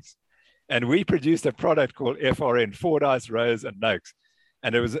 1980s. And we produced a product called FRN, Fordyce, Rose, and Noakes.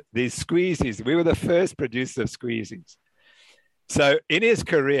 And it was these squeezies. We were the first producers of squeezies. So in his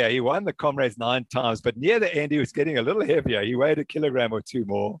career, he won the Comrades 9 times, but near the end, he was getting a little heavier. He weighed 1 kilogram or 2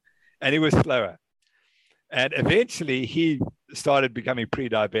 more, and he was slower. And eventually, he started becoming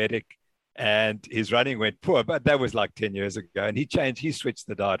pre-diabetic, and his running went poor. But that was like 10 years ago. And he switched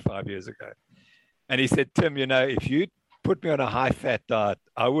the diet 5 years ago. And he said, Tim, you know, if you put me on a high-fat diet,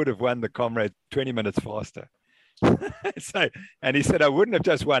 I would have won the Comrades 20 minutes faster. And he said, I wouldn't have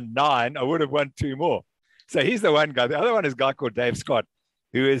just won 9, I would have won 2 more. So he's the one guy. The other one is a guy called Dave Scott,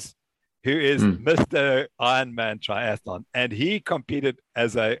 who is Mr. Ironman triathlon. And he competed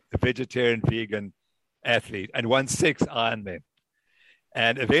as a vegetarian, vegan athlete and won 6 Ironmen.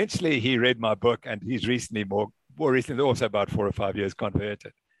 And eventually he read my book, and he's recently, more recently, also about 4 or 5 years,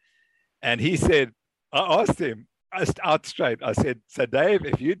 converted. And he said, I asked him out straight, I said, so Dave,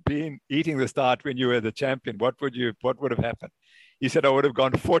 if you'd been eating this diet when you were the champion, what would have happened? He said, I would have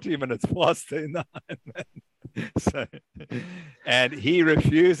gone 40 minutes faster in the Ironman. And he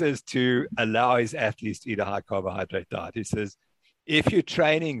refuses to allow his athletes to eat a high carbohydrate diet. He says, if you're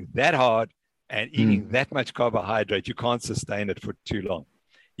training that hard and eating that much carbohydrate, you can't sustain it for too long.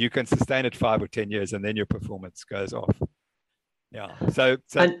 You can sustain it 5 or 10 years, and then your performance goes off. Yeah. So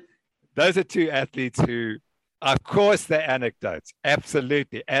those are 2 athletes who, of course, they're anecdotes.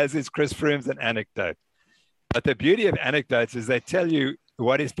 Absolutely. As is Chris Froome's an anecdote. But the beauty of anecdotes is they tell you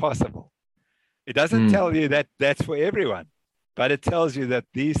what is possible. It doesn't tell you that that's for everyone, but it tells you that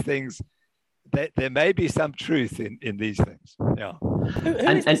these things, that there may be some truth in these things. Yeah.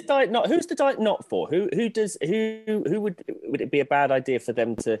 Who's the diet not for? Who would it be a bad idea for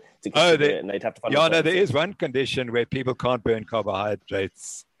them to get to it, and they'd have to find there is one condition where people can't burn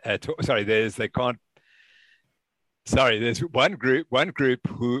carbohydrates at all. Sorry, they can't. Sorry, there's one group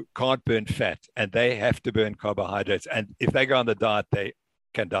who can't burn fat, and they have to burn carbohydrates. And if they go on the diet, they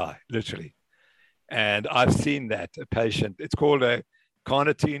can die, literally. And I've seen that, a patient, it's called a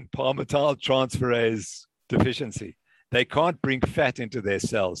carnitine palmitoyl transferase deficiency. They can't bring fat into their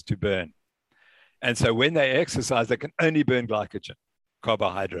cells to burn. And so when they exercise, they can only burn glycogen,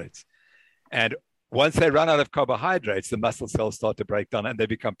 carbohydrates. And once they run out of carbohydrates, the muscle cells start to break down and they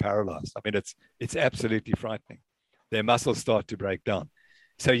become paralyzed. I mean, it's absolutely frightening. Their muscles start to break down.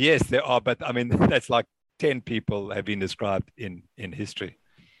 So yes, there are, but I mean, that's like 10 people have been described in history.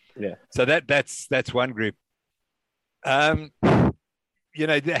 Yeah. So that's one group. There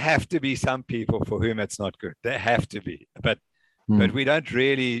have to be some people for whom it's not good. There have to be, but we don't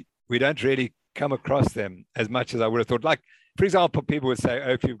really come across them as much as I would have thought. Like, for example, people would say,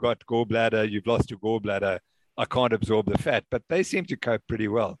 oh, if you've got gallbladder, you've lost your gallbladder, I can't absorb the fat, but they seem to cope pretty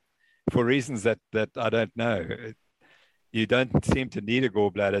well for reasons that I don't know. You don't seem to need a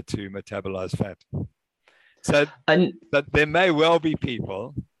gallbladder to metabolize fat. So but there may well be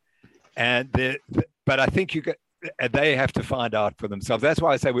people, but I think they have to find out for themselves. That's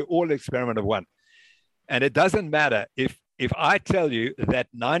why I say we're all experiment of one. And it doesn't matter if I tell you that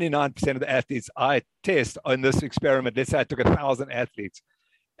 99% of the athletes I test on this experiment, let's say I took 1,000 athletes,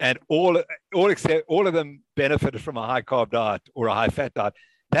 and all of them benefited from a high carb diet or a high fat diet,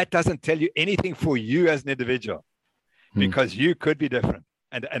 that doesn't tell you anything for you as an individual, because you could be different.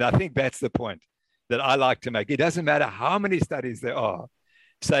 And I think that's the point that I like to make. It doesn't matter how many studies there are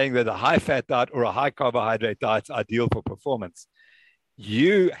saying that a high fat diet or a high carbohydrate diet is ideal for performance.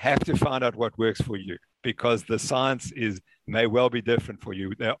 You have to find out what works for you, because the science may well be different for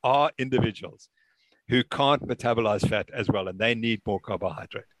you. There are individuals who can't metabolize fat as well, and they need more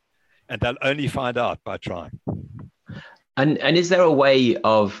carbohydrate. And they'll only find out by trying. And is there a way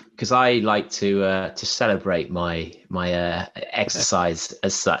of, because I like to celebrate my exercise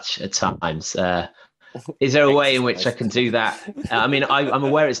as such at times. Is there a way in which I can do that? I mean, I'm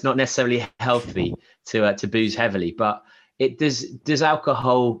aware it's not necessarily healthy to booze heavily, but does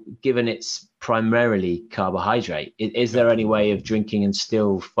alcohol, given it's primarily carbohydrate, is there any way of drinking and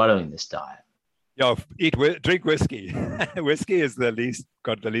still following this diet? Yeah, drink whiskey. Whiskey is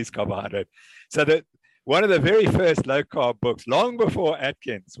got the least carbohydrate. So one of the very first low carb books, long before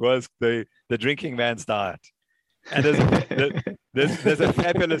Atkins, was the Drinking Man's Diet. And there's a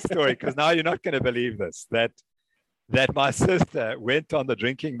fabulous story, because now you're not going to believe this, that my sister went on the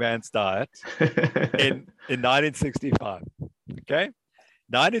Drinking Man's Diet in 1965. Okay,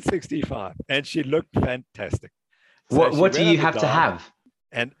 1965, and she looked fantastic. So what do you have to have?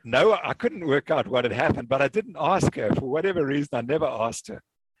 And no, I couldn't work out what had happened, but I didn't ask her for whatever reason. I never asked her.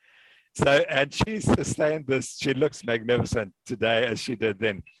 So, and she sustained this. She looks magnificent today as she did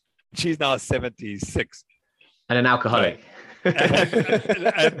then. She's now 76. And an alcoholic.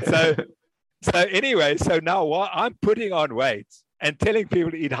 and so anyway, so now while I'm putting on weight and telling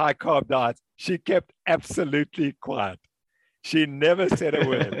people to eat high carb diets, she kept absolutely quiet. She never said a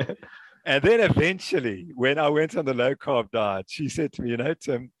word. And then eventually, when I went on the low carb diet, she said to me,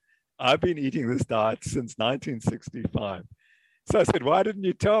 Tim, I've been eating this diet since 1965. So I said, why didn't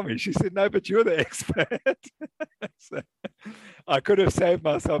you tell me? She said, no, but you're the expert. So I could have saved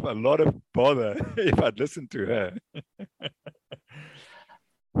myself a lot of bother if I'd listened to her.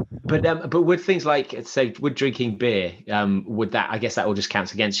 But would things like, say, would drinking beer, I guess that all just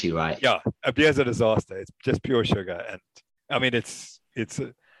counts against you, right? Yeah, a beer's a disaster. It's just pure sugar. And I mean, it's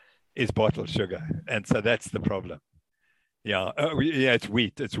bottled sugar. And so that's the problem. Yeah, it's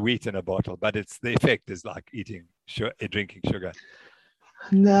wheat. It's wheat in a bottle, but the effect is like drinking sugar.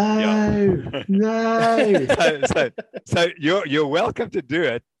 No. So you're welcome to do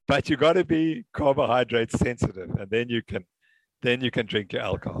it, but you got to be carbohydrate sensitive, and then you can drink your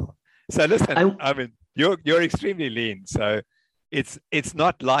alcohol. So listen, I mean, you're extremely lean, so it's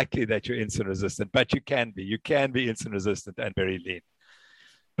not likely that you're insulin resistant, but you can be insulin resistant and very lean.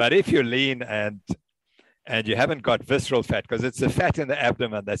 But if you're lean and you haven't got visceral fat, because it's the fat in the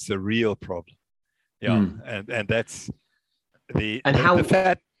abdomen that's the real problem. Yeah, and that's the fat under the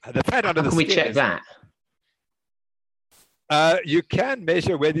skin. How can we check that? You can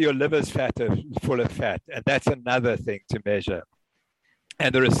measure whether your liver's full of fat, and that's another thing to measure.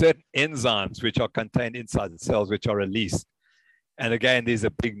 And there are certain enzymes which are contained inside the cells which are released. And again, these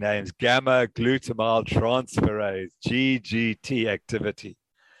are big names: gamma glutamyl transferase, GGT activity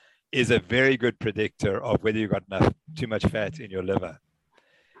is a very good predictor of whether you've got too much fat in your liver.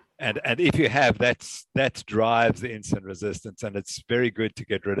 And if you have, that drives the insulin resistance, and it's very good to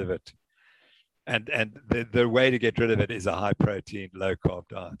get rid of it. And the way to get rid of it is a high protein, low carb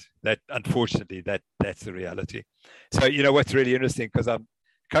diet. That, unfortunately, that's the reality. So, what's really interesting, because I'm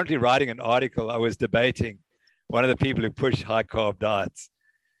currently writing an article, I was debating one of the people who push high carb diets.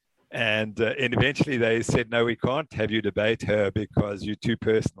 And eventually they said, no, we can't have you debate her because you're too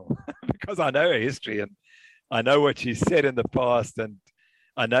personal. Because I know her history and I know what she said in the past, and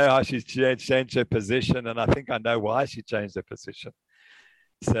I know how she's changed her position, and I think I know why she changed her position.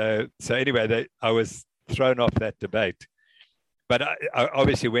 So anyway, I was thrown off that debate. But I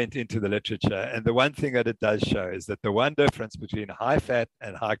obviously went into the literature, and the one thing that it does show is that the one difference between high fat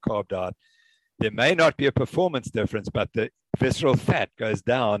and high carb diet, there may not be a performance difference, but the visceral fat goes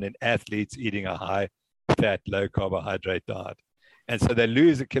down in athletes eating a high fat, low carbohydrate diet. And so they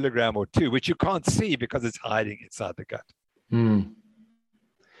lose a kilogram or two, which you can't see because it's hiding inside the gut. And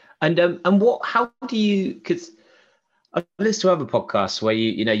how do you, because I've listened to other podcasts where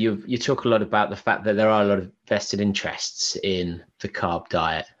you talk a lot about the fact that there are a lot of vested interests in the carb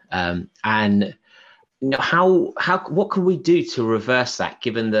diet. And what can we do to reverse that,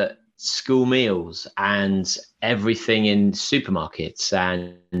 given that school meals and everything in supermarkets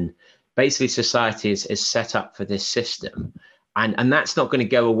and basically society is set up for this system, and that's not going to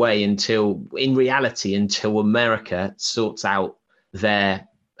go away until America sorts out their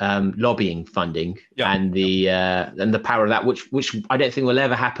lobbying funding and the power of that, which I don't think will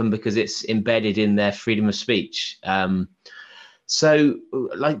ever happen because it's embedded in their freedom of speech. So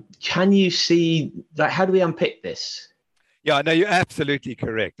can you see, how do we unpick this? Yeah, no, you're absolutely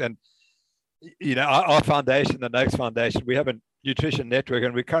correct. And our foundation, the Noakes Foundation, we have a nutrition network,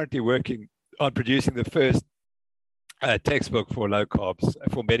 and we're currently working on producing the first textbook for low carbs,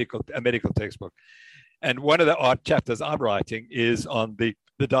 for a medical textbook. And one of the art chapters I'm writing is on the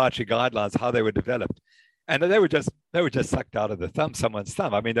dietary guidelines, how they were developed. And they were just sucked out of someone's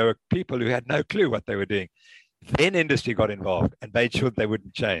thumb. I mean, there were people who had no clue what they were doing. Then industry got involved and made sure they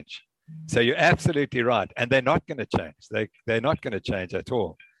wouldn't change. So you're absolutely right. And they're not going to change. They're not going to change at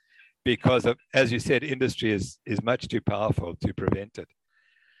all, because of, as you said, industry is much too powerful to prevent it.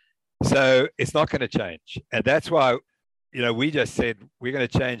 So it's not going to change. And that's why, we just said we're going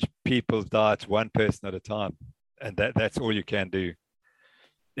to change people's diets one person at a time. And that's all you can do.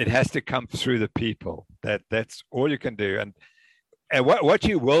 It has to come through the people. That's all you can do. And what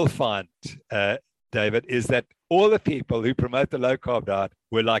you will find, David, is that all the people who promote the low carb diet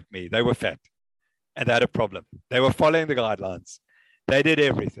were like me. They were fat and they had a problem. They were following the guidelines. They did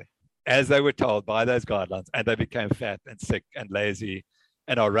everything as they were told by those guidelines, and they became fat and sick and lazy,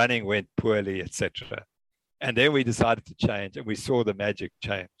 and our running went poorly, etc. And then we decided to change, and we saw the magic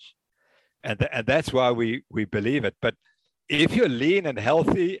change. And that's why we believe it. But if you're lean and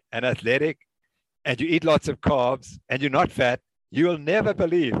healthy and athletic and you eat lots of carbs and you're not fat, you will never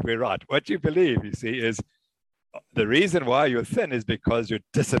believe we're right. What you believe, you see, is the reason why you're thin is because you're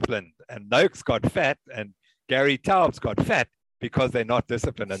disciplined. And Noakes got fat and Gary Taubes got fat because they're not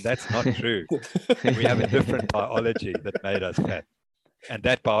disciplined. And that's not true. We have a different biology that made us fat. And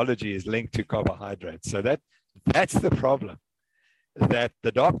that biology is linked to carbohydrates. So that's the problem, that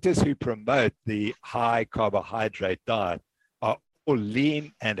the doctors who promote the high carbohydrate diet are all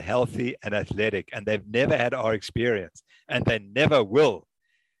lean and healthy and athletic, and they've never had our experience, and they never will.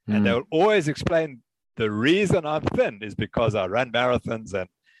 And they'll always explain the reason I'm thin is because I run marathons and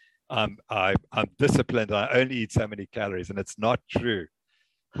I'm disciplined. I only eat so many calories, and it's not true.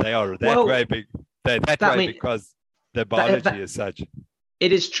 They are that way big. They're that way because the biology is such.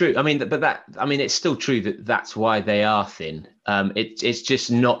 It is true. I mean, it's still true that that's why they are thin. It's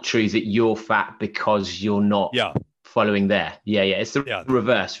just not true that you're fat because you're not following there. Yeah. It's the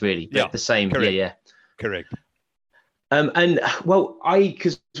reverse, really. Yeah. The same. Correct. Yeah. Correct.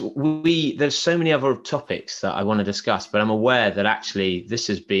 Because there's so many other topics that I want to discuss, but I'm aware that actually this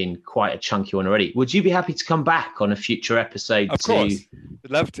has been quite a chunky one already. Would you be happy to come back on a future episode? Of course.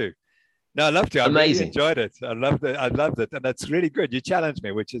 I'd love to. No, I loved it. Amazing. I really enjoyed it. I loved it. And that's really good. You challenged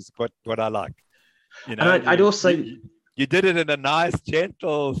me, which is what I like. And I'd also... You did it in a nice,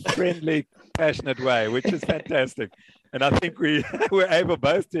 gentle, friendly, passionate way, which is fantastic. And I think we were able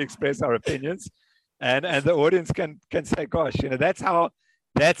both to express our opinions, and the audience can say, gosh, that's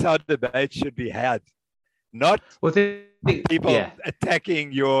how debate should be had. Not people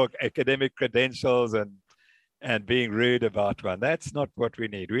attacking your academic credentials and being rude about one. That's not what we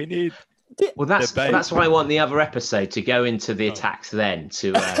need. We need... Well, that's why I want the other episode to go into the attacks then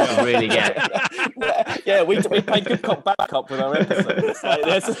to really get. We play good cop, bad cop with our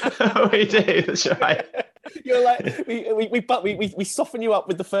episodes. We do. That's right. You're like, we soften you up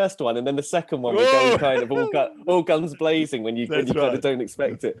with the first one, and then the second one we go kind of all guns blazing when you kind of don't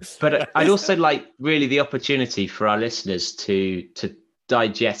expect it. But I'd also like really the opportunity for our listeners to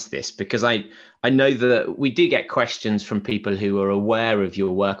digest this, because I know that we do get questions from people who are aware of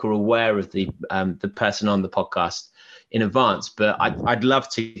your work or aware of the person on the podcast in advance, but I'd love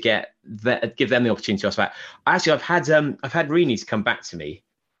to give them the opportunity to ask about. Actually, I've had Reni's come back to me.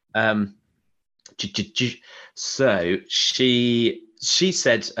 So she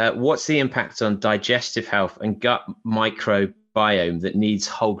said, what's the impact on digestive health and gut microbiome that needs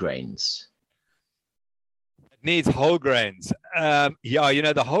whole grains? Needs whole grains.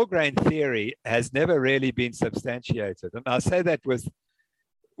 The whole grain theory has never really been substantiated. And I say that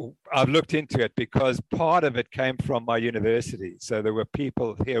I've looked into it because part of it came from my university. So there were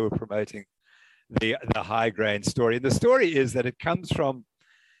people here who were promoting the high grain story. And the story is that it comes from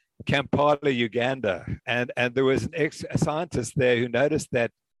Kampala, Uganda. And there was a scientist there who noticed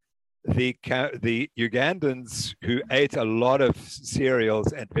that the Ugandans who ate a lot of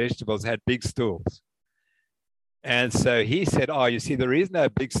cereals and vegetables had big stools. And so he said, you see, the reason they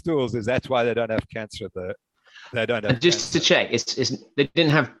have big stools is that's why they don't have cancer. They don't have just cancer. To check, they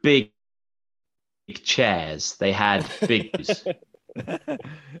didn't have big chairs. They had big.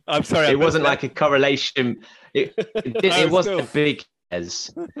 I'm sorry. It wasn't like a correlation. It wasn't a big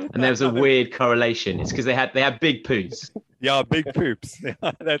chairs, and there was a weird correlation. It's because they had big poos. Yeah, big poops.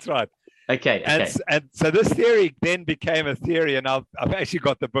 That's right. Okay. And so this theory then became a theory, and I've actually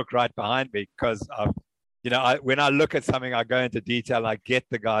got the book right behind me because when I look at something, I go into detail. I get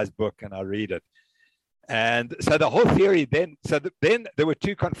the guy's book and I read it. And so the whole theory then there were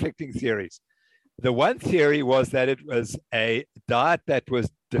two conflicting theories. The one theory was that it was a diet that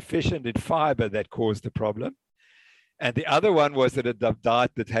was deficient in fiber that caused the problem. And the other one was that a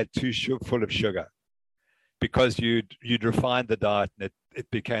diet that had too full of sugar, because you'd refined the diet and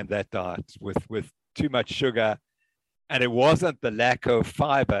it became that diet with too much sugar. And it wasn't the lack of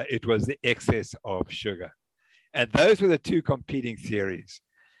fiber, it was the excess of sugar. And those were the two competing theories.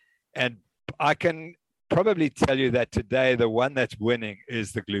 And I can probably tell you that today, the one that's winning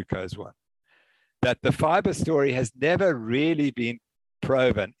is the glucose one. That the fiber story has never really been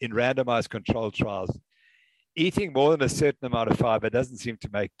proven in randomized controlled trials. Eating more than a certain amount of fiber doesn't seem to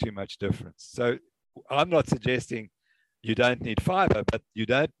make too much difference. So I'm not suggesting you don't need fiber, but you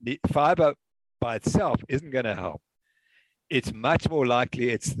don't need fiber by itself isn't going to help. It's much more likely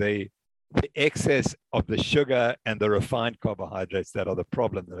it's the excess of the sugar and the refined carbohydrates that are the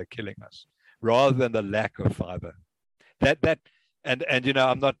problem that are killing us, rather than the lack of fiber. And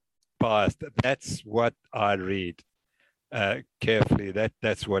I'm not biased. That's what I read carefully.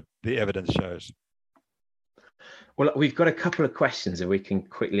 That's what the evidence shows. Well, we've got a couple of questions and we can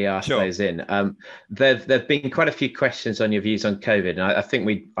quickly ask those in. There've been quite a few questions on your views on COVID, and I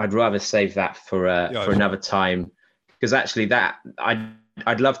think I'd rather save that for another time, because actually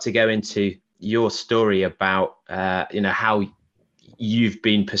I'd love to go into your story about how you've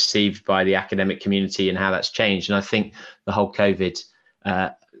been perceived by the academic community and how that's changed. And I think the whole COVID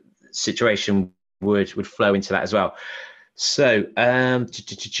situation would flow into that as well. So,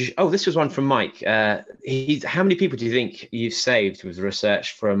 this was one from Mike. How many people do you think you've saved with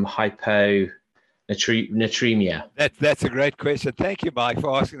research from hyponatremia? That's a great question. Thank you, Mike,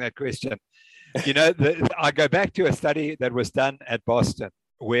 for asking that question. I go back to a study that was done at Boston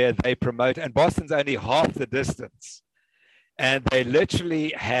where they promote, and Boston's only half the distance. And they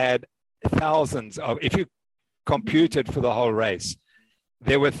literally had thousands of, if you computed for the whole race,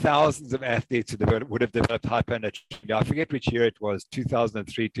 there were thousands of athletes who would have developed hyponatremia. I forget which year it was,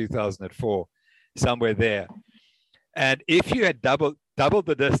 2003, 2004, somewhere there. And if you had doubled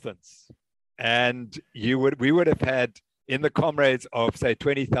the distance, and we would have had, in the comrades of, say,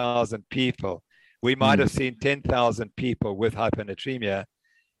 20,000 people, we might have seen 10,000 people with hyponatremia,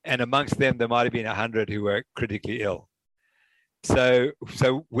 and amongst them, there might have been 100 who were critically ill. So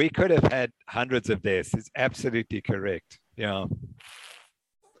we could have had hundreds of deaths. It's absolutely correct. Yeah.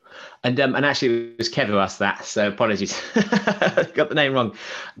 And actually, it was Kevin who asked that, so apologies. Got the name wrong.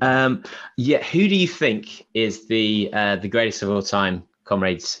 Who do you think is the greatest of all time,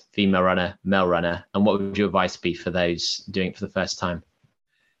 comrades, female runner, male runner, and what would your advice be for those doing it for the first time?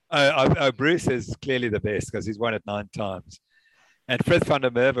 Bruce is clearly the best because he's won it 9 times. And Frith van der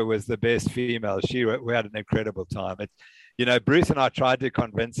Merwe was the best female. We had an incredible time. Bruce and I tried to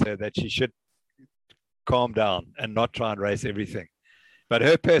convince her that she should calm down and not try and race everything. But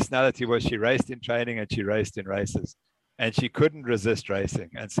her personality was she raced in training and she raced in races. And she couldn't resist racing.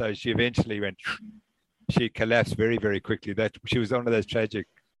 And so she eventually she collapsed very, very quickly. She was one of those tragic,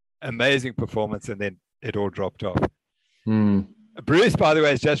 amazing performances and then it all dropped off. Mm. Bruce, by the way,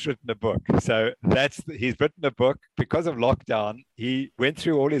 has just written a book. So he's written a book because of lockdown. He went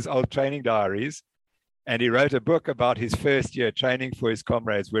through all his old training diaries and he wrote a book about his first year training for his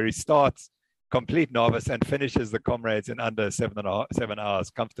comrades, where he starts complete novice and finishes the comrades in under 7 hours,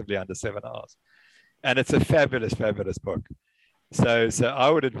 comfortably under 7 hours. And it's a fabulous, fabulous book. So I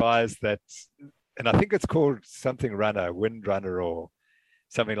would advise that, and I think it's called something Runner, Wind Runner or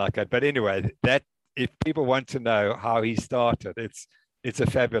something like that. But anyway, that if people want to know how he started, it's a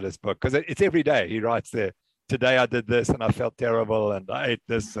fabulous book because it's every day. He writes there, today I did this and I felt terrible and I ate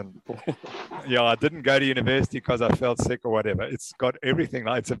this and I didn't go to university because I felt sick or whatever. It's got everything.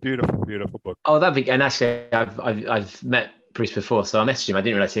 It's a beautiful, beautiful book. Oh, that'd be, and actually I've met Bruce before, so I messaged him. I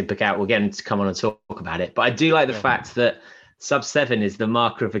didn't realize he had book out. We're getting to come on and talk about it. But I do like the fact that sub-7 is the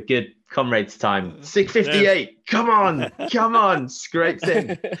marker of a good comrades time. 6:58. Yes. Come on, scraped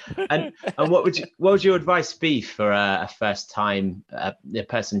in. And what would your advice be for a first time, a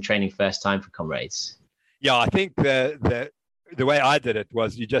person training first time for comrades? Yeah, I think the way I did it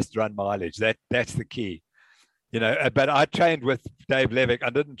was you just run mileage. That's the key. But I trained with Dave Levick.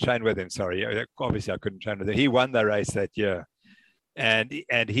 I didn't train with him. Sorry, obviously I couldn't train with him. He won the race that year, and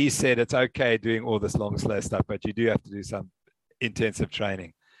he said it's okay doing all this long slow stuff, but you do have to do some intensive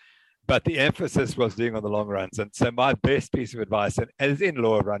training. But the emphasis was doing on the long runs. And so my best piece of advice, and it's in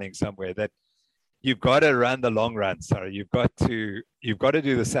Law of Running somewhere, that you've got to run the long runs. Sorry, you've got to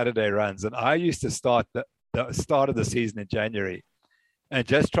do the Saturday runs. And I used to start the start of the season in January and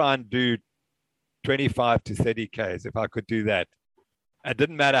just try and do 25 to 30 Ks if I could do that. It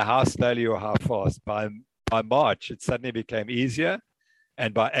didn't matter how slowly or how fast. By March, it suddenly became easier.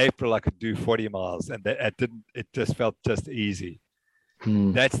 And by April, I could do 40 miles. And it just felt just easy.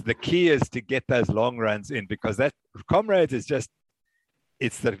 That's the key, is to get those long runs in, because that comrades is just,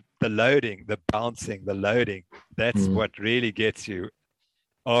 it's the loading, the bouncing, the loading. That's what really gets you.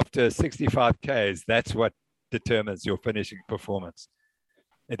 After 65 Ks, that's what determines your finishing performance.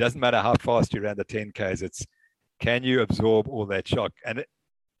 It doesn't matter how fast you ran the 10 Ks. It's, can you absorb all that shock? And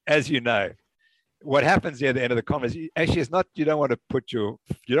as you know, what happens near the end of the comrades, actually it's not, you don't want to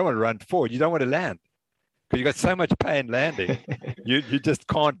run forward. You don't want to land, because you've got so much pain landing. you just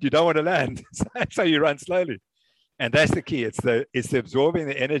can't, you don't want to land. So you run slowly. And that's the key. It's the absorbing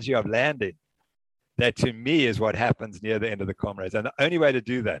the energy of landing. That to me is what happens near the end of the comrades. And the only way to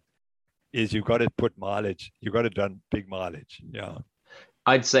do that is you've got to put mileage. You've got to run big mileage. Yeah.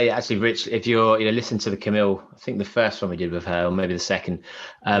 I'd say actually, Rich, if you're listen to the Camille, I think the first one we did with her, or maybe the second,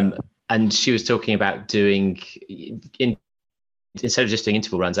 and she was talking about doing, instead of just doing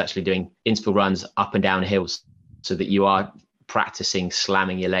interval runs, actually doing interval runs up and down hills, so that you are practicing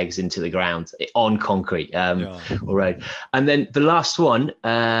slamming your legs into the ground on concrete or road. And then the last one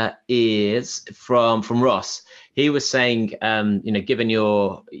is from Ross. He was saying, given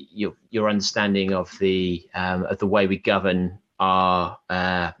your understanding of the way we govern our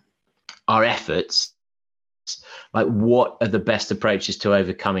efforts, like, what are the best approaches to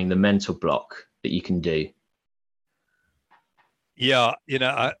overcoming the mental block that you can do? Yeah,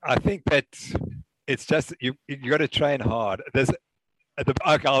 I think that it's just you got to train hard.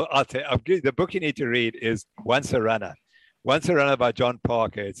 I'll tell you, the book you need to read is Once a Runner by John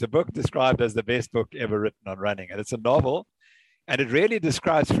Parker. It's a book described as the best book ever written on running, and it's a novel, and it really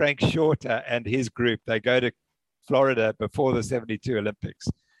describes Frank Shorter and his group. They go to Florida before the 72 Olympics,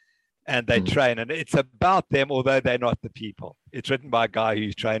 and they train, and it's about them, although they're not the people. It's written by a guy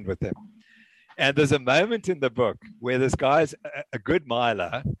who's trained with them. And there's a moment in the book where this guy's a good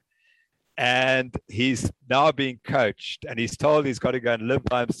miler, and he's now being coached, and he's told he's got to go and live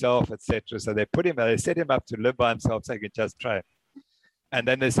by himself, etc. So they set him up to live by himself so he can just train. And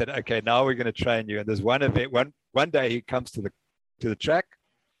then they said, okay, now we're going to train you. And there's one event, one day he comes to the track,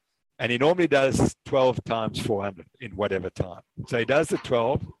 and he normally does 12 times 400 in whatever time. So he does the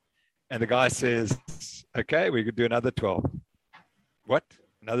 12, and the guy says, okay, we could do another 12. What?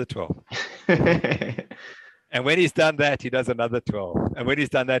 Another 12. And when he's done that, he does another 12. And when he's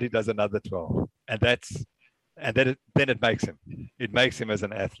done that, he does another 12. And then it makes him. It makes him as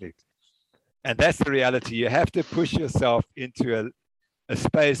an athlete. And that's the reality. You have to push yourself into a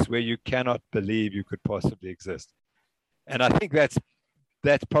space where you cannot believe you could possibly exist. And I think that's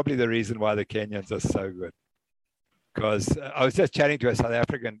probably the reason why the Kenyans are so good. Because I was just chatting to a South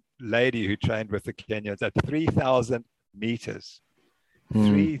African lady who trained with the Kenyans at 3,000 meters.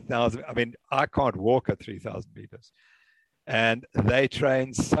 3,000. I mean, I can't walk at 3,000 meters. And they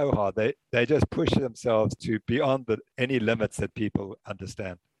train so hard. They just push themselves to beyond any limits that people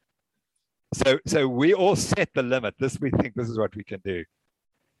understand. So we all set the limit. We think this is what we can do.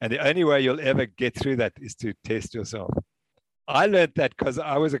 And the only way you'll ever get through that is to test yourself. I learned that because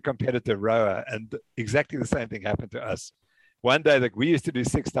I was a competitive rower, and exactly the same thing happened to us. One day, we used to do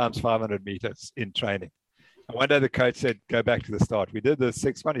 6 times 500 meters in training. And one day the coach said, go back to the start. We did the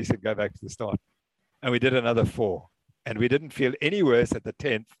 6th one. He said, go back to the start. And we did another 4. And we didn't feel any worse at the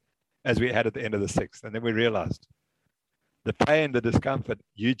 10th as we had at the end of the 6th. And then we realized the pain, the discomfort,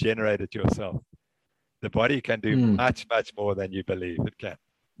 you generated yourself. The body can do much, much more than you believe it can.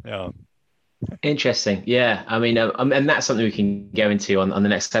 Yeah. Interesting. Yeah. I mean, and that's something we can go into on the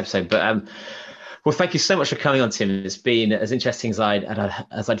next episode. But well, thank you so much for coming on, Tim. It's been as interesting as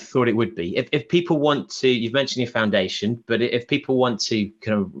I'd thought it would be. If people want to, you've mentioned your foundation, but if people want to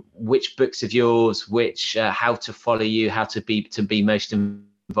kind of which books of yours, which how to follow you, how to be most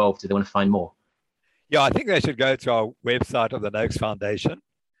involved, do they want to find more? Yeah, I think they should go to our website of the Noakes Foundation.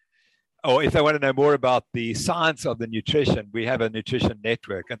 Or if they want to know more about the science of the nutrition, we have a nutrition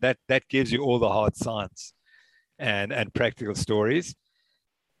network, and that gives you all the hard science and practical stories.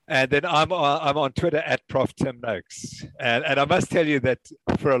 And then I'm on Twitter at Prof. Tim Noakes. And I must tell you that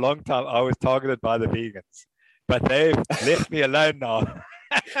for a long time, I was targeted by the vegans, but they've left me alone now.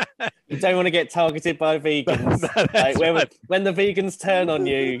 You don't want to get targeted by vegans. No, when the vegans turn on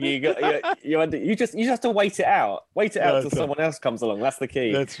you, you just have to wait it out. Wait it out till someone else comes along. That's the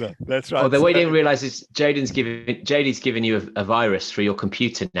key. That's right. Oh, the way they didn't realize is JD's giving you a virus through your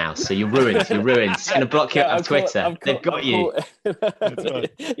computer now, so you're ruined. You're ruined. It's going to block you out of Twitter. They've got you. That's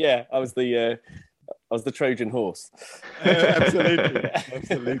right. Yeah, I was the Trojan horse.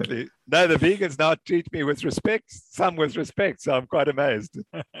 Absolutely. No, the vegans now treat me with respect, some with respect, so I'm quite amazed.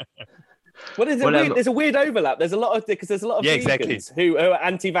 Well, there's a weird overlap. There's a lot of vegans who are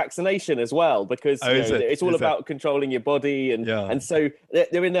anti-vaccination as well, because it's all about controlling your body, and so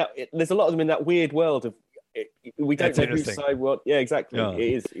they're in that. There's a lot of them in that weird world of we don't know whose side what. Yeah, exactly. Yeah.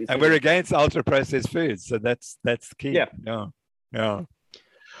 It is, and we're against ultra-processed foods, so that's the key. Yeah.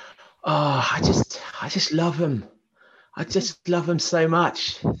 Oh, I just love them. I just love them so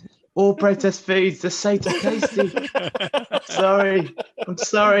much. All processed foods, they're so tasty. I'm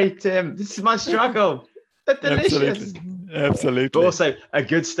sorry, Tim. This is my struggle. They're delicious. Absolutely. But also, a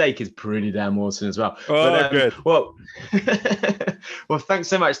good steak is pretty damn awesome as well. Good. Well, thanks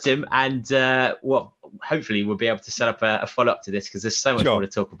so much, Tim. And hopefully we'll be able to set up a follow-up to this, because there's so much more to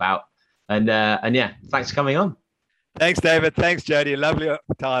talk about. And yeah, thanks for coming on. Thanks, David. Thanks, Jody. Lovely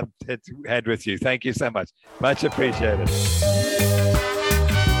time had with you. Thank you so much. Much appreciated.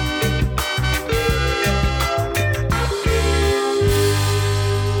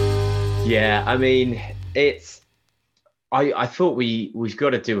 Yeah, I mean, I thought we've got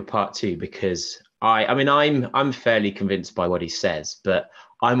to do a part 2, because I'm fairly convinced by what he says, but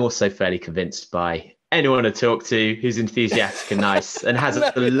I'm also fairly convinced by anyone to talk to who's enthusiastic and nice and has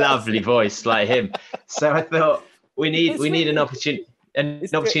a lovely voice like him. So I thought we need an opportunity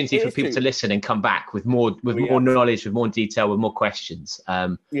for people to listen and come back with more knowledge, with more detail, with more questions.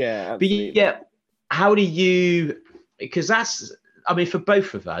 But yeah, how do you? Because for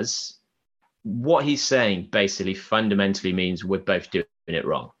both of us, what he's saying basically fundamentally means we're both doing it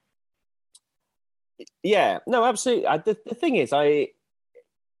wrong. Yeah, no, absolutely. The thing is,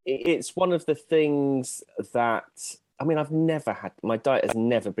 it's one of the things that I've never had. My diet has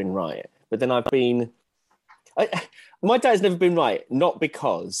never been right, but then my diet has never been right, not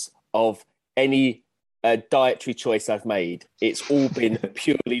because of any dietary choice I've made. It's all been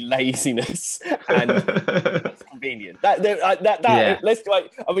purely laziness and convenient.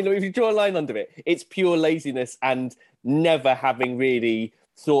 If you draw a line under it, it's pure laziness and never having really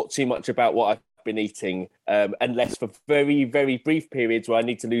thought too much about what I've been eating, unless for very, very brief periods where I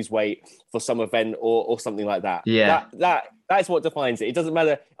need to lose weight for some event or something like that. Yeah, that's what defines it. It doesn't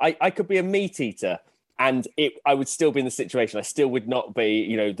matter. I could be a meat eater, and I would still be in the situation. I still would not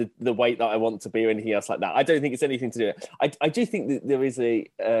be, the weight that I want to be or anything else like that. I don't think it's anything to do with it. I do think that there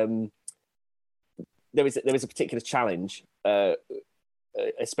is a particular challenge,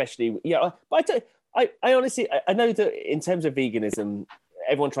 especially. Yeah, but I honestly know that in terms of veganism,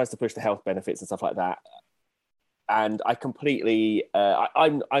 everyone tries to push the health benefits and stuff like that. And I completely,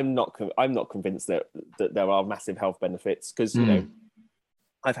 I'm not convinced that there are massive health benefits, because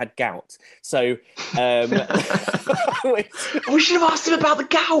I've had gout. So we should have asked him about the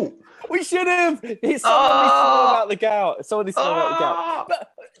gout. We should have. Someone needs to know about the gout. But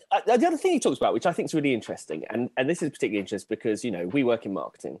the other thing he talks about, which I think is really interesting, and this is particularly interesting because, we work in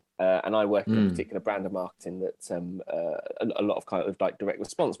marketing, and I work in a particular brand of marketing that's a lot of kind of like direct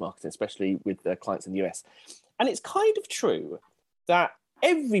response marketing, especially with clients in the US. And it's kind of true that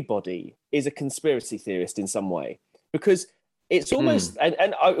everybody is a conspiracy theorist in some way, because It's almost, and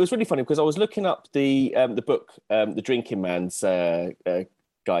it was really funny because I was looking up the book, The Drinking Man's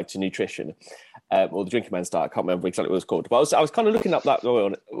Guide to Nutrition, or The Drinking Man's Diet. I can't remember exactly what it was called, but I was kind of looking up that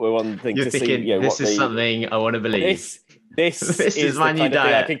one thing You're to thinking, see. This is something I want to believe. This is my new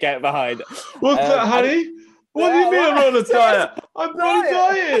diet. I can get behind. What's that, honey? What do you mean I'm on a diet? I'm not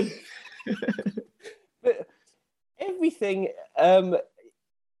dying. But everything,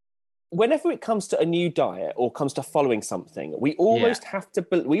 whenever it comes to a new diet or comes to following something, we almost have to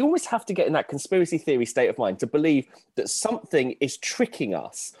get in that conspiracy theory state of mind to believe that something is tricking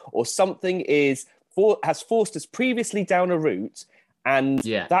us or something has forced us previously down a route, and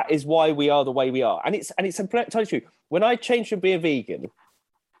that is why we are the way we are. And it's entirely true. When I changed from being vegan,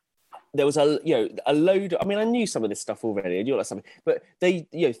 there was a load. I mean, I knew some of this stuff already. I knew like something, but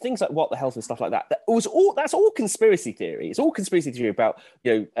things like What the Health and stuff like that. That's all conspiracy theory. It's all conspiracy theory about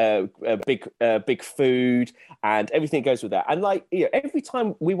big food and everything that goes with that. And every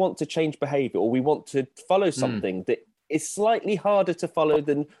time we want to change behaviour or we want to follow something that is slightly harder to follow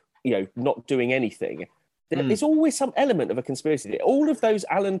than not doing anything, there's always some element of a conspiracy theory. All of those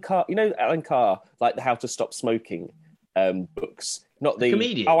Alan Carr, like the How to Stop Smoking books. Not the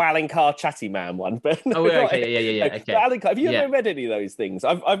comedian. Alan Carr chatty man one, but okay. Alan Carr, have you ever read any of those things?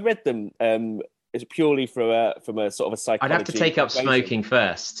 I've read them. It's purely from a sort of a psychology. I'd have to take up smoking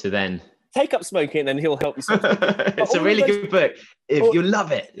first to then take up smoking, and then he'll help you. It's a really good book. You'll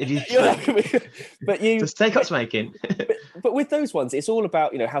love it if you. But you just take up smoking. but with those ones, it's all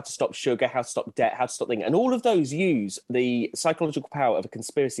about how to stop sugar, how to stop debt, how to stop things, and all of those use the psychological power of a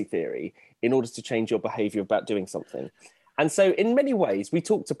conspiracy theory in order to change your behaviour about doing something. And so, in many ways, we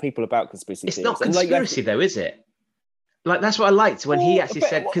talk to people about conspiracy theories. It's not conspiracy, though, is it? That's what I liked when he actually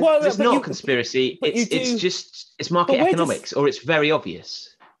said, it's not a conspiracy. It's market economics, or it's very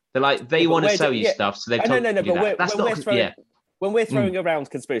obvious. They're they want to sell you stuff, so they've told you that. That's not. When we're throwing around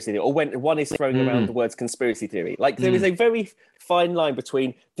conspiracy theory, or when one is throwing around the words conspiracy theory, there is a very fine line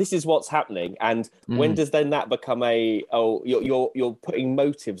between this is what's happening and when does then that become you're putting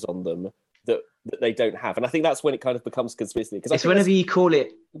motives on them that they don't have. And I think that's when it kind of becomes conspiracy. Because it's whenever you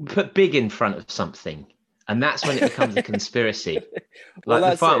put big in front of something, and that's when it becomes a conspiracy.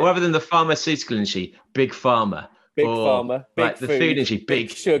 Rather than the pharmaceutical industry, big pharma. Big pharma, big food, the food industry,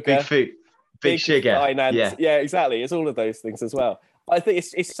 big sugar, big food. Big sugar, finance. Yeah, exactly. It's all of those things as well. But I think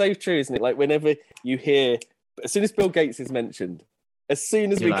it's so true, isn't it? Whenever you hear, as soon as Bill Gates is mentioned, as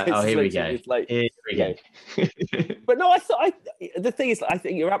soon as Bill Gates is mentioned, it's here we go. But no, the thing is, I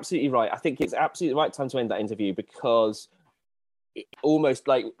think you're absolutely right. I think it's absolutely the right time to end that interview because almost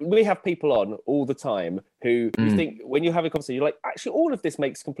we have people on all the time who you think when you have a conversation, you're like, actually, all of this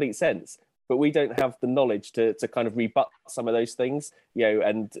makes complete sense. But we don't have the knowledge to kind of rebut some of those things,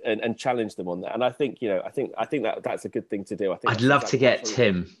 and challenge them on that. And I think, I think that's a good thing to do. I'd love to get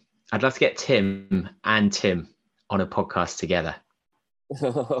Tim. I'd love to get Tim and Tim on a podcast together.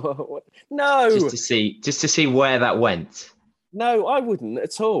 No, just to see where that went. No, I wouldn't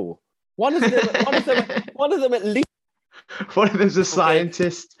at all. One of them at least. One of them's a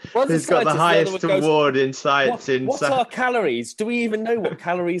scientist who's got the highest award in science. What are calories? Do we even know what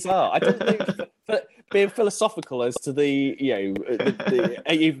calories are? I don't think being philosophical as to you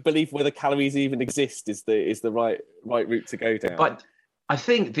believe whether calories even exist is the right route to go down. But I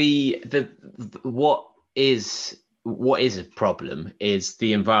think what is a problem is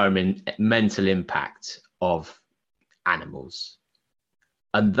the environmental impact of animals,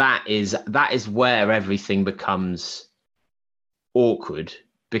 and that is where everything becomes awkward,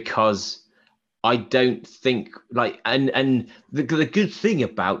 because I don't think and the good thing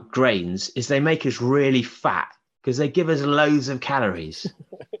about grains is they make us really fat because they give us loads of calories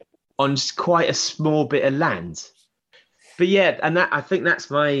on just quite a small bit of land. But yeah, and I think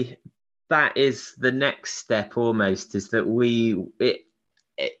that is the next step almost, is that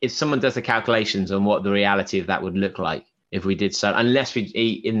if someone does the calculations on what the reality of that would look like if we did so, unless we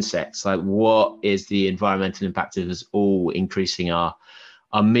eat insects, what is the environmental impact of us all increasing our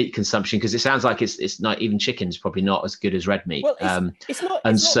meat consumption? Because it sounds like it's not, even chicken's probably not as good as red meat. Well, it's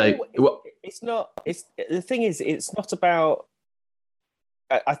not. The thing is, it's not about.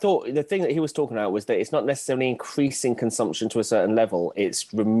 I thought the thing that he was talking about was that it's not necessarily increasing consumption to a certain level;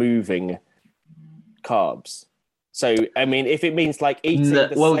 it's removing carbs. So, I mean, if it means eating the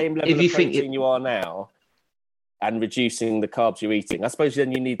same level of protein you are now, and reducing the carbs you're eating, I suppose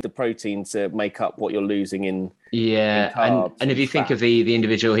then you need the protein to make up what you're losing in. Yeah, in carbs and if you think of the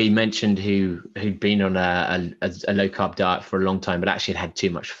individual he mentioned who'd been on a low carb diet for a long time, but actually had too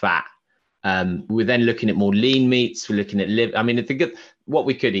much fat. We're then looking at more lean meats. We're looking at liver. I mean, what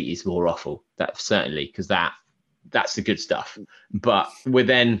we could eat is more offal. That certainly, because that that's the good stuff. But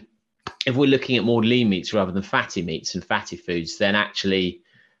if we're looking at more lean meats rather than fatty meats and fatty foods, then actually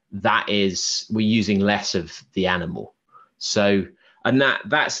we're using less of the animal. So, and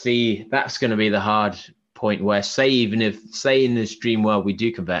that's going to be the hard point where say in this dream world we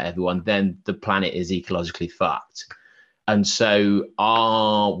do convert everyone, then the planet is ecologically fucked. And so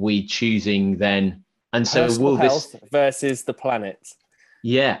are we choosing then? And so will this versus the planet?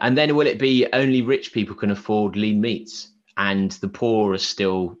 Yeah. And then will it be only rich people can afford lean meats and the poor are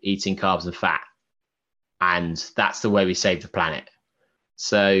still eating carbs and fat? And that's the way we save the planet.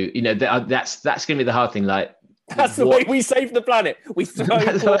 So, that's going to be the hard thing. Like, that's the way we save the planet. We throw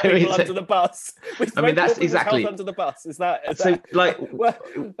poor people under the bus. That's exactly under the bus.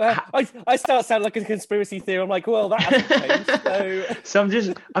 I start sounding like a conspiracy theory. I'm like, well, that hasn't changed. So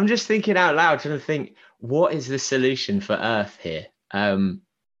I'm just thinking out loud, trying to think, what is the solution for Earth here? And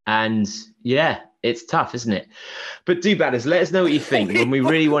yeah, it's tough, isn't it? But do badders, let us know what you think when we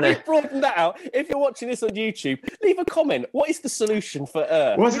really want to broaden that out. If you're watching this on YouTube, leave a comment. What is the solution for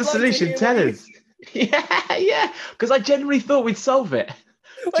Earth? What's the solution? Tell us. Yeah, because I genuinely thought we'd solve it.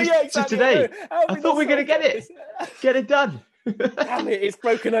 Just today. I thought we were going to get it done. Damn it, it's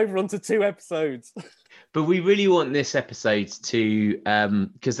broken over onto 2 episodes. But we really want this episode to,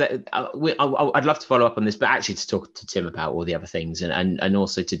 because I'd love to follow up on this, but actually to talk to Tim about all the other things and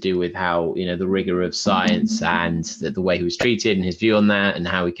also to do with how, the rigor of science and the way he was treated and his view on that and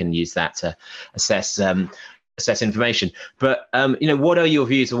how we can use that to assess information. But, what are your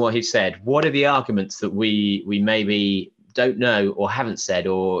views on what he said? What are the arguments that we maybe don't know or haven't said,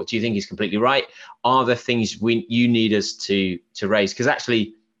 or do you think he's completely right? Are there things you need us to raise? Because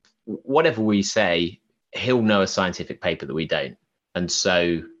actually, whatever we say, he'll know a scientific paper that we don't. And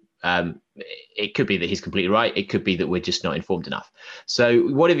so it could be that he's completely right. It could be that we're just not informed enough. So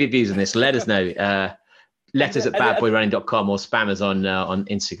what are your views on this? Let us know. Let us at badboyrunning.com or spam us on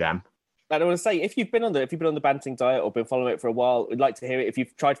Instagram. And I want to say, if you've been on the Banting diet or been following it for a while, we'd like to hear it. If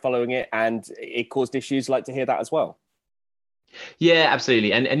you've tried following it and it caused issues, we'd like to hear that as well. Yeah,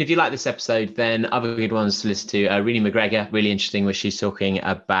 absolutely. And if you like this episode, then other good ones to listen to. Renee McGregor, really interesting, where she's talking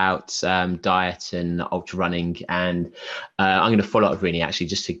about diet and ultra running. And I'm going to follow up with Renee actually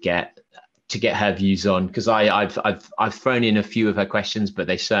just to get her views on, because I've thrown in a few of her questions, but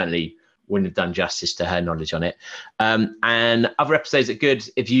they certainly wouldn't have done justice to her knowledge on it. And other episodes are good.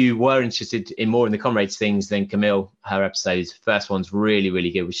 If you were interested in more in the Comrades things, then Camille, her episodes, first one's really,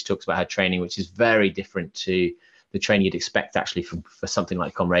 really good, which she talks about her training, which is very different to the training you'd expect actually for something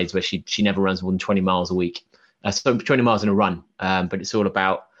like Comrades, where she never runs more than 20 miles a week. So 20 miles in a run, but it's all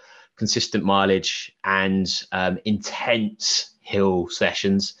about consistent mileage and intense hill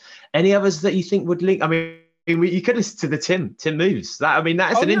sessions. Any others that you think would link? I mean, you could listen to the Tim moves. That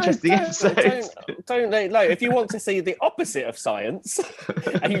is an interesting episode. Don't no. If you want to see the opposite of science,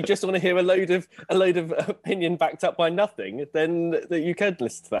 and you just want to hear a load of opinion backed up by nothing, then you could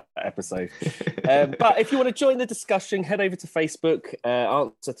listen to that episode. But if you want to join the discussion, head over to Facebook,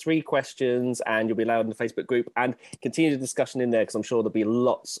 answer 3 questions, and you'll be allowed in the Facebook group and continue the discussion in there, because I'm sure there'll be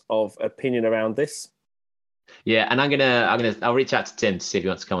lots of opinion around this. Yeah, and I'll reach out to Tim to see if he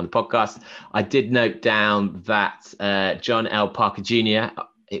wants to come on the podcast. I did note down that John L. Parker Jr.,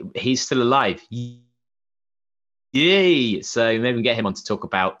 he's still alive. Yay! So maybe we can get him on to talk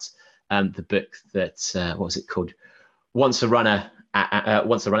about the book that, what was it called? Once a Runner.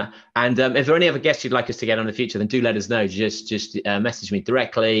 And if there are any other guests you'd like us to get on in the future, then do let us know. Just message me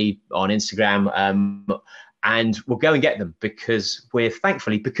directly on Instagram. And we'll go and get them, because we're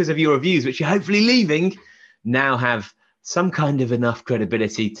thankfully, because of your reviews, which you're hopefully leaving, now have some kind of enough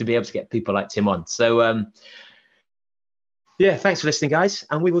credibility to be able to get people like Tim on. So, yeah, thanks for listening, guys,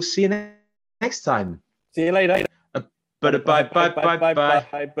 and we will see you next time. See you later. Bye. Bye. Baby,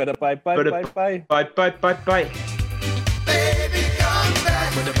 come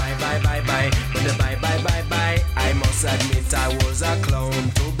back. Bye. I must admit I was a clown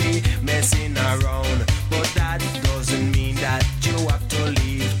to be messing around, but that doesn't mean that you have to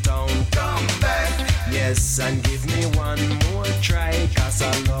leave town. Come back. Yes, and give me one more try, 'cause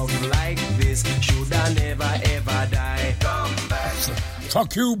a love like this should I never ever die. Come back.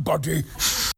 Fuck you, buddy.